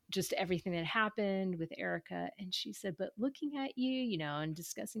just everything that happened with Erica. And she said, but looking at you, and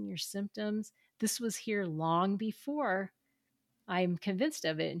discussing your symptoms, this was here long before I'm convinced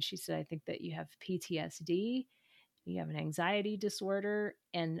of it. And she said, I think that you have PTSD, you have an anxiety disorder,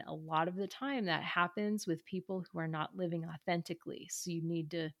 and a lot of the time that happens with people who are not living authentically. So you need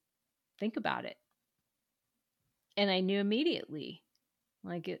to think about it. And I knew immediately,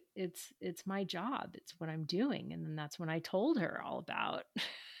 like it's my job, it's what I'm doing. And then that's when I told her all about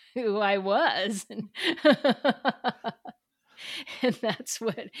who I was. And that's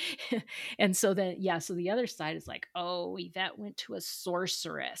what, and so then, so the other side is like, oh, Yvette went to a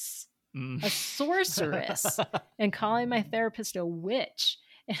sorceress, and calling my therapist a witch.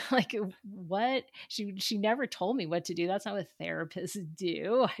 And like, what? She never told me what to do. That's not what therapists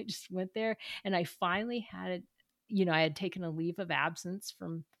do. I just went there and I finally had, I had taken a leave of absence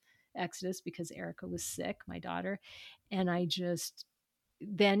from Exodus because Erica was sick, my daughter. And I just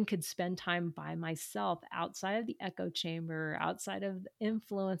then could spend time by myself outside of the echo chamber, outside of the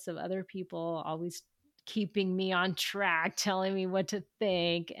influence of other people, always keeping me on track, telling me what to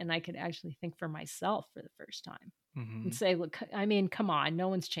think. And I could actually think for myself for the first time and say, look, I mean, come on, no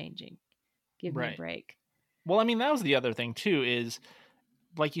one's changing. Give me a Right. break. Well, I mean, that was the other thing too, is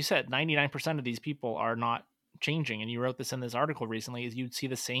like you said, 99% of these people are not changing. And you wrote this in this article recently, is you'd see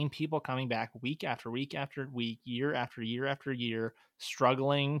the same people coming back week after week after week, year after year after year,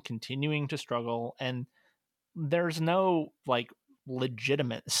 struggling, continuing to struggle. And there's no like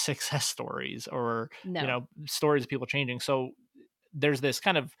legitimate success stories or, No. stories of people changing. So there's this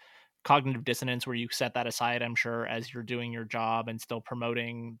kind of cognitive dissonance where you set that aside, I'm sure, as you're doing your job and still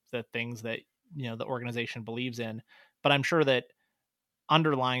promoting the things that, the organization believes in. But I'm sure that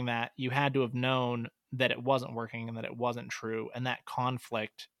underlying that, you had to have known that it wasn't working and that it wasn't true. And that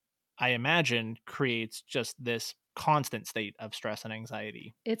conflict, I imagine, creates just this constant state of stress and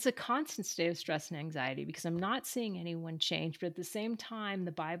anxiety. It's a constant state of stress and anxiety because I'm not seeing anyone change. But at the same time,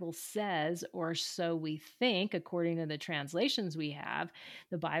 the Bible says, or so we think, according to the translations we have,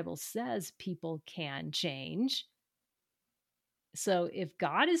 the Bible says people can change. So if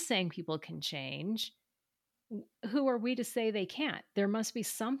God is saying people can change, who are we to say they can't? There must be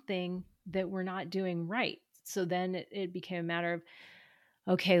something that we're not doing right. So then it became a matter of,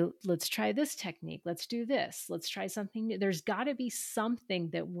 okay, let's try this technique. Let's do this. Let's try something new. There's got to be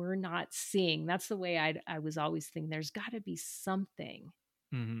something that we're not seeing. That's the way I was always thinking. There's got to be something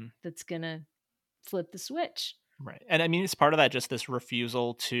Mm-hmm. that's going to flip the switch. Right. And I mean, it's part of that, just this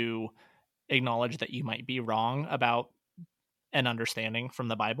refusal to acknowledge that you might be wrong about an understanding from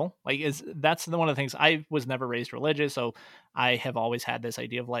the Bible. Like, that's one of the things. I was never raised religious, so I have always had this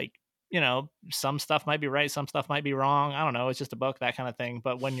idea of like, some stuff might be right, some stuff might be wrong. I don't know, it's just a book, that kind of thing.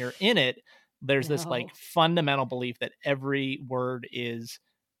 But when you're in it, there's this like No. fundamental belief that every word is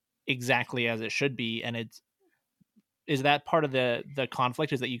exactly as it should be. And is that part of the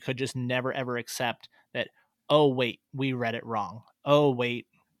conflict, is that you could just never ever accept that, oh wait, we read it wrong, oh wait,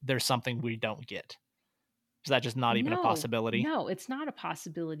 there's something we don't get. Is that just not even a possibility? No, it's not a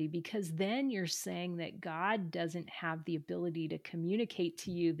possibility because then you're saying that God doesn't have the ability to communicate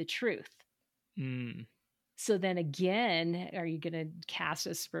to you the truth. Mm. So then again, are you going to cast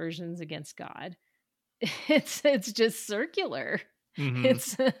aspersions against God? It's just circular. Mm-hmm.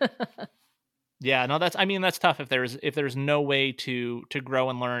 It's Yeah, no, that's tough if there's no way to grow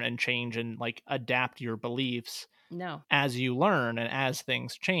and learn and change and like adapt your beliefs no. as you learn and as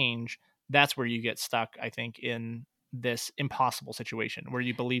things change. That's where you get stuck, I think, in this impossible situation where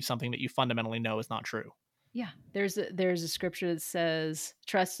you believe something that you fundamentally know is not true. Yeah, there's a scripture that says,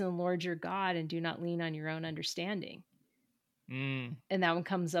 "Trust in the Lord your God and do not lean on your own understanding." Mm. And that one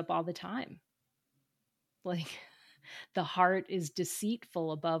comes up all the time. Like the heart is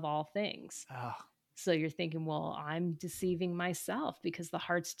deceitful above all things. Oh. So you're thinking, well, I'm deceiving myself because the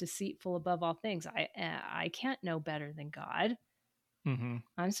heart's deceitful above all things. I can't know better than God. Mm-hmm.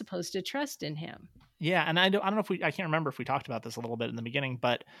 I'm supposed to trust in Him. Yeah, and I don't know if I can't remember if we talked about this a little bit in the beginning,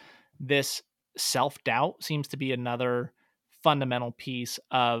 but this self-doubt seems to be another fundamental piece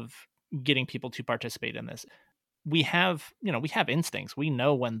of getting people to participate in this. We have instincts. We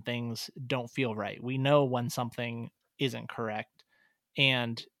know when things don't feel right. We know when something isn't correct.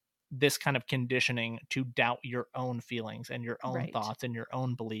 And this kind of conditioning to doubt your own feelings and your own Right. thoughts and your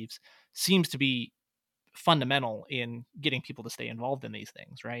own beliefs seems to be fundamental in getting people to stay involved in these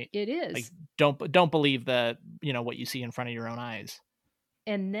things, right? It Like, is. don't believe what you see in front of your own eyes.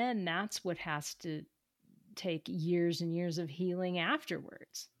 And then that's what has to take years and years of healing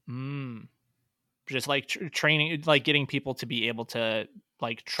afterwards. Just like training, like getting people to be able to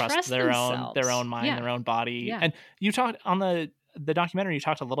like trust their own mind, Yeah. their own body. Yeah. And you talked on the documentary, you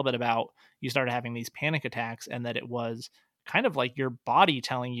talked a little bit about, you started having these panic attacks and that it was kind of like your body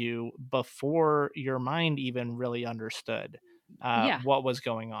telling you before your mind even really understood Yeah. what was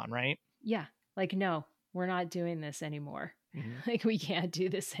going on, right? Yeah. Like, no, we're not doing this anymore. Mm-hmm. Like, we can't do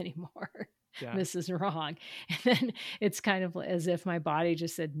this anymore. Yeah. This is wrong. And then it's kind of as if my body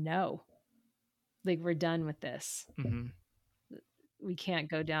just said, no, like, we're done with this. Mm-hmm. We can't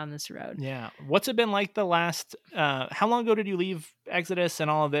go down this road. Yeah. What's it been like the last, how long ago did you leave Exodus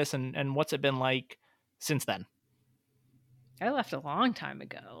and all of this? And what's it been like since then? I left a long time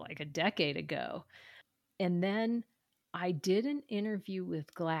ago, like a decade ago. And then I did an interview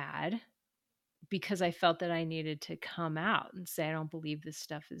with GLAAD because I felt that I needed to come out and say, I don't believe this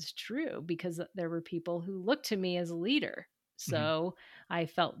stuff is true, because there were people who looked to me as a leader. So I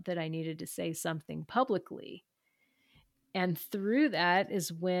felt that I needed to say something publicly. And through that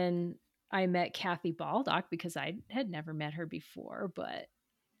is when I met Kathy Baldock, because I had never met her before, but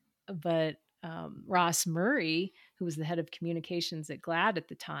Ross Murray, who was the head of communications at GLAAD at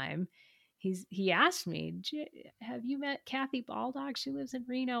the time, he asked me, have you met Kathy Baldock? She lives in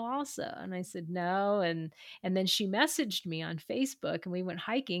Reno also. And I said, no. And then she messaged me on Facebook and we went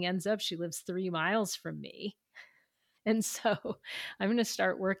hiking. Ends up she lives 3 miles from me. And so I'm going to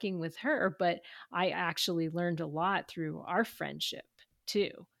start working with her. But I actually learned a lot through our friendship too.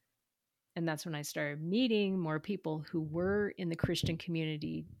 And that's when I started meeting more people who were in the Christian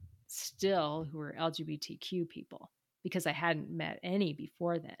community still, who were LGBTQ people, because I hadn't met any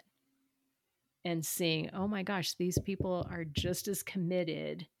before then. And seeing, oh my gosh, these people are just as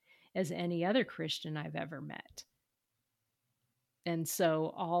committed as any other Christian I've ever met. And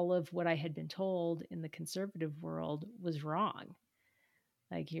so all of what I had been told in the conservative world was wrong.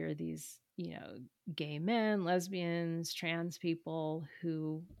 Like, here are these, gay men, lesbians, trans people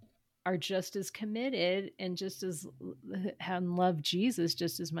who are just as committed and just as love Jesus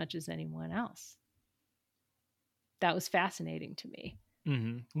just as much as anyone else. That was fascinating to me.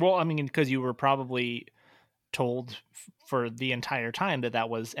 Mm-hmm. Well, I mean, because you were probably told for the entire time that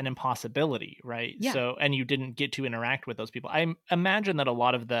was an impossibility, right? Yeah. So, and you didn't get to interact with those people. I imagine that a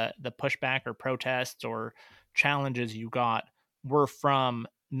lot of the pushback or protests or challenges you got were from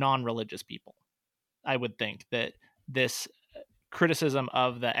non-religious people. I would think that this criticism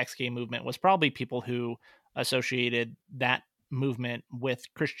of the ex-gay movement was probably people who associated that movement with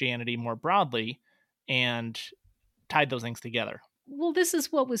Christianity more broadly and tied those things together. Well, this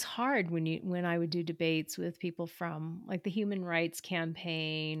is what was hard when I would do debates with people from like the Human Rights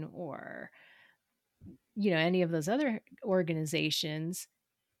Campaign or any of those other organizations,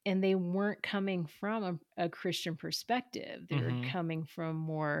 and they weren't coming from a Christian perspective. They were coming from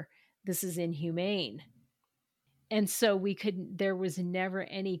more, this is inhumane. And so there was never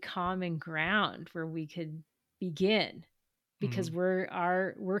any common ground where we could begin, because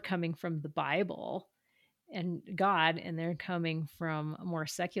we're coming from the Bible and God, and they're coming from a more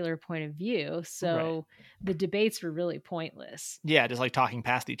secular point of view. So the debates were really pointless. Yeah, just like talking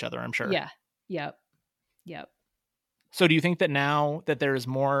past each other, I'm sure. Yeah. Yep. So do you think that now that there is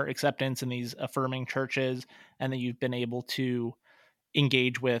more acceptance in these affirming churches and that you've been able to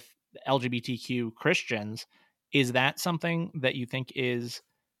engage with LGBTQ Christians, is that something that you think is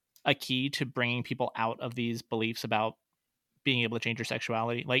a key to bringing people out of these beliefs about being able to change your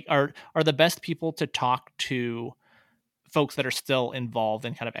sexuality? Like, are the best people to talk to folks that are still involved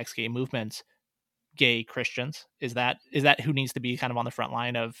in kind of ex-gay movements gay Christians? Is that who needs to be kind of on the front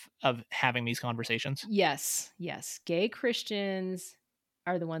line of having these conversations? Yes. Gay Christians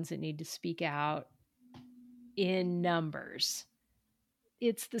are the ones that need to speak out in numbers.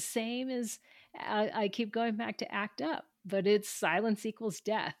 It's the same as, I keep going back to ACT UP, but it's silence equals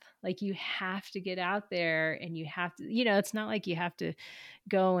death. Like, you have to get out there and you have to, it's not like you have to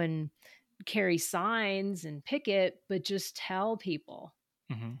go and carry signs and picket, but just tell people.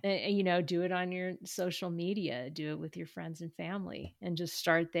 Do it on your social media, do it with your friends and family, and just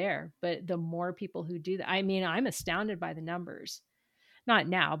start there. But the more people who do that, I mean, I'm astounded by the numbers. Not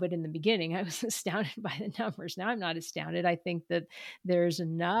now, but in the beginning, I was astounded by the numbers. Now I'm not astounded. I think that there's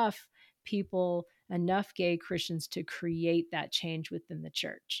enough people, enough gay Christians to create that change within the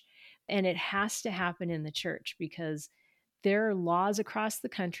church. And it has to happen in the church, because there are laws across the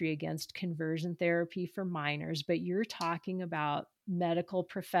country against conversion therapy for minors, but you're talking about medical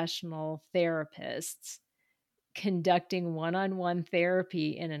professional therapists conducting one-on-one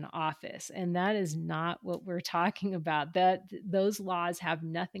therapy in an office. And that is not what we're talking about. Those laws have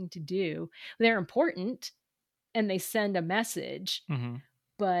nothing to do. They're important and they send a message,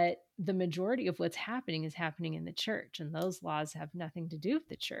 but the majority of what's happening is happening in the church, and those laws have nothing to do with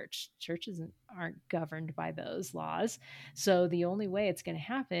the church. Churches aren't governed by those laws. So the only way it's going to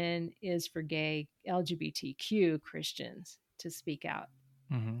happen is for gay LGBTQ Christians to speak out.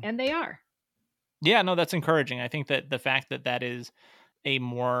 And they are. Yeah, no, that's encouraging. I think that the fact that that is a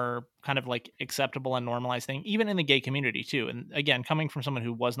more kind of like acceptable and normalized thing, even in the gay community too. And again, coming from someone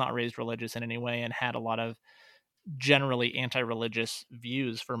who was not raised religious in any way and had a lot of generally anti-religious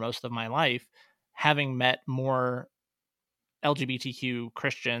views for most of my life, having met more LGBTQ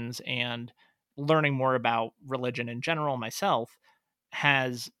Christians and learning more about religion in general myself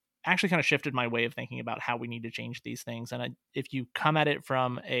has actually kind of shifted my way of thinking about how we need to change these things. And if you come at it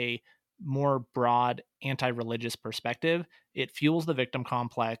from a more broad anti-religious perspective, it fuels the victim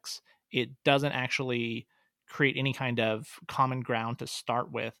complex. It doesn't actually create any kind of common ground to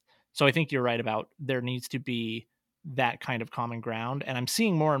start with. So I think you're right about there needs to be that kind of common ground. And I'm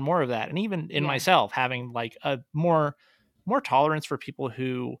seeing more and more of that. And even in myself, having like a more tolerance for people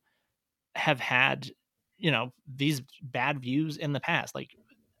who have had, these bad views in the past. Like,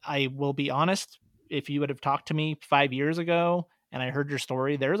 I will be honest, if you would have talked to me 5 years ago and I heard your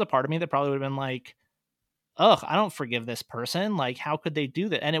story, there was a part of me that probably would have been like, ugh, I don't forgive this person. Like, how could they do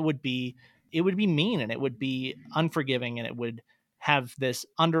that? And it would be mean, and it would be unforgiving, and it would have this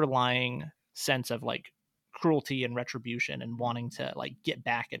underlying sense of like cruelty and retribution and wanting to like get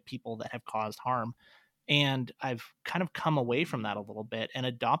back at people that have caused harm. And I've kind of come away from that a little bit and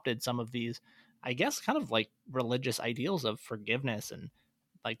adopted some of these, I guess, kind of like religious ideals of forgiveness. And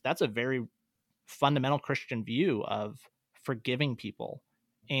like, that's a very fundamental Christian view of forgiving people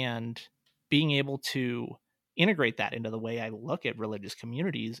and being able to integrate that into the way I look at religious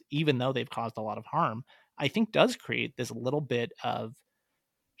communities, even though they've caused a lot of harm, I think does create this little bit of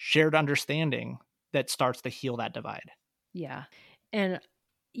shared understanding that starts to heal that divide. Yeah. And,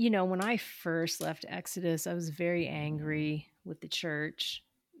 when I first left Exodus, I was very angry with the church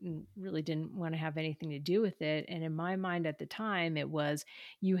and really didn't want to have anything to do with it. And in my mind at the time, it was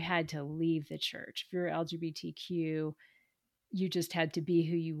you had to leave the church. If you're LGBTQ, you just had to be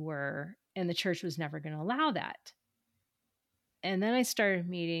who you were, and the church was never going to allow that. And then I started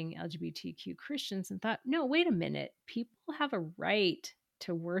meeting LGBTQ Christians and thought, no, wait a minute. People have a right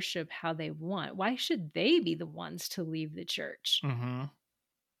to worship how they want. Why should they be the ones to leave the church? Mm-hmm.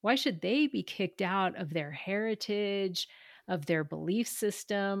 Why should they be kicked out of their heritage, of their belief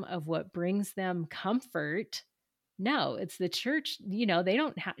system, of what brings them comfort? No, it's the church. They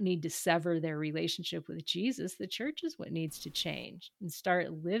don't need to sever their relationship with Jesus. The church is what needs to change and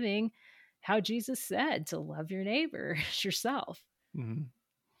start living how Jesus said, to love your neighbor as yourself.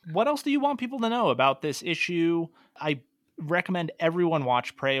 Mm-hmm. What else do you want people to know about this issue? I recommend everyone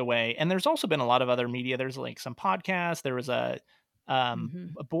watch Pray Away. And there's also been a lot of other media. There's like some podcasts. There was a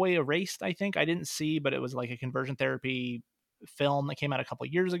Boy Erased, I think. I didn't see, but it was like a conversion therapy film that came out a couple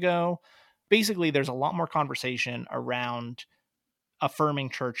of years ago. Basically, there's a lot more conversation around affirming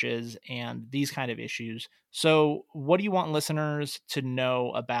churches and these kind of issues. So what do you want listeners to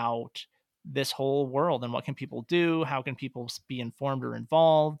know about this whole world, and what can people do? How can people be informed or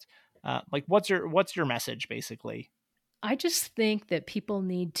involved? Like, what's your message, basically? I just think that people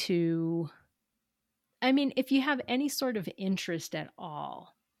need to, if you have any sort of interest at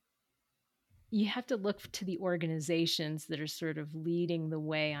all, you have to look to the organizations that are sort of leading the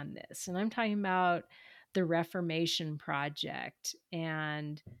way on this. And I'm talking about the Reformation Project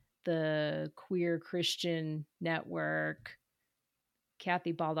and the Queer Christian Network,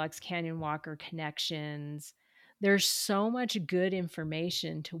 Kathy Baldock's Canyon Walker Connections. There's so much good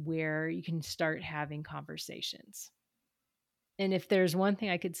information to where you can start having conversations. And if there's one thing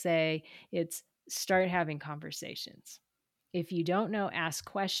I could say, it's start having conversations. If you don't know, ask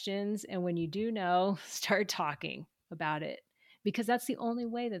questions. And when you do know, start talking about it, because that's the only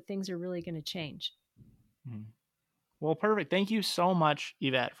way that things are really going to change. Well, perfect. Thank you so much,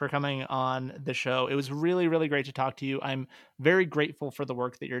 Yvette, for coming on the show. It was really, really great to talk to you. I'm very grateful for the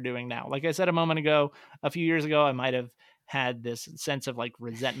work that you're doing now. Like I said a moment ago, a few years ago, I might have had this sense of like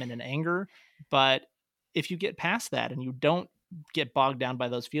resentment and anger. But if you get past that and you don't get bogged down by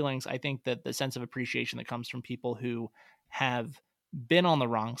those feelings, I think that the sense of appreciation that comes from people who have been on the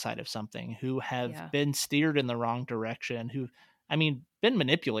wrong side of something, who have been steered in the wrong direction, been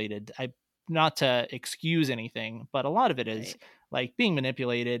manipulated. Not to excuse anything, but a lot of it is like being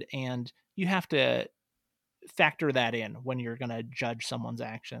manipulated, and you have to factor that in when you're going to judge someone's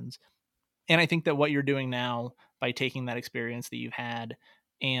actions. And I think that what you're doing now by taking that experience that you've had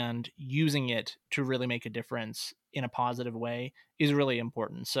and using it to really make a difference in a positive way is really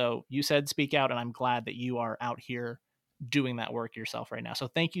important. So you said speak out, and I'm glad that you are out here doing that work yourself right now. So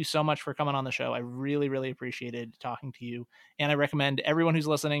thank you so much for coming on the show. I really, really appreciated talking to you. And I recommend everyone who's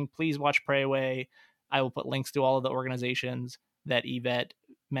listening, please watch Pray Away. I will put links to all of the organizations that Yvette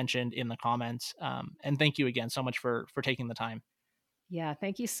mentioned in the comments. And thank you again so much for taking the time. Yeah,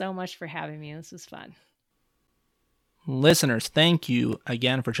 thank you so much for having me. This was fun. Listeners, thank you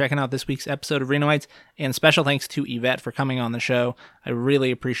again for checking out this week's episode of Renoites, and special thanks to Yvette for coming on the show. I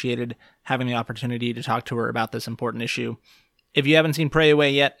really appreciated having the opportunity to talk to her about this important issue. If you haven't seen Pray Away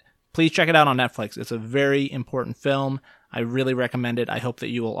yet, please check it out on Netflix. It's a very important film. I really recommend it. I hope that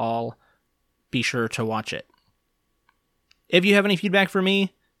you will all be sure to watch it. If you have any feedback for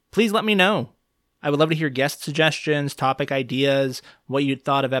me, please let me know. I would love to hear guest suggestions, topic ideas, what you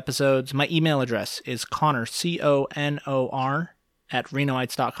thought of episodes. My email address is Connor, CONOR,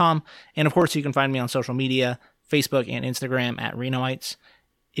 @Renoites.com. And of course, you can find me on social media, Facebook and Instagram @Renoites.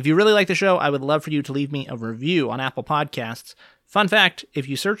 If you really like the show, I would love for you to leave me a review on Apple Podcasts. Fun fact, if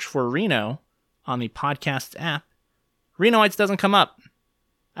you search for Reno on the Podcasts app, Renoites doesn't come up.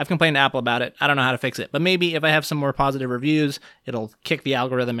 I've complained to Apple about it. I don't know how to fix it, but maybe if I have some more positive reviews, it'll kick the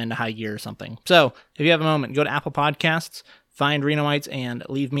algorithm into high gear or something. So if you have a moment, go to Apple Podcasts, find Renoites and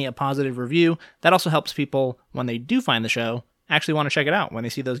leave me a positive review. That also helps people, when they do find the show, actually want to check it out. When they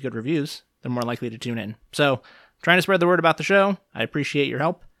see those good reviews, they're more likely to tune in. So, trying to spread the word about the show. I appreciate your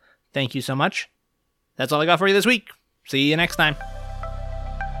help. Thank you so much. That's all I got for you this week. See you next time.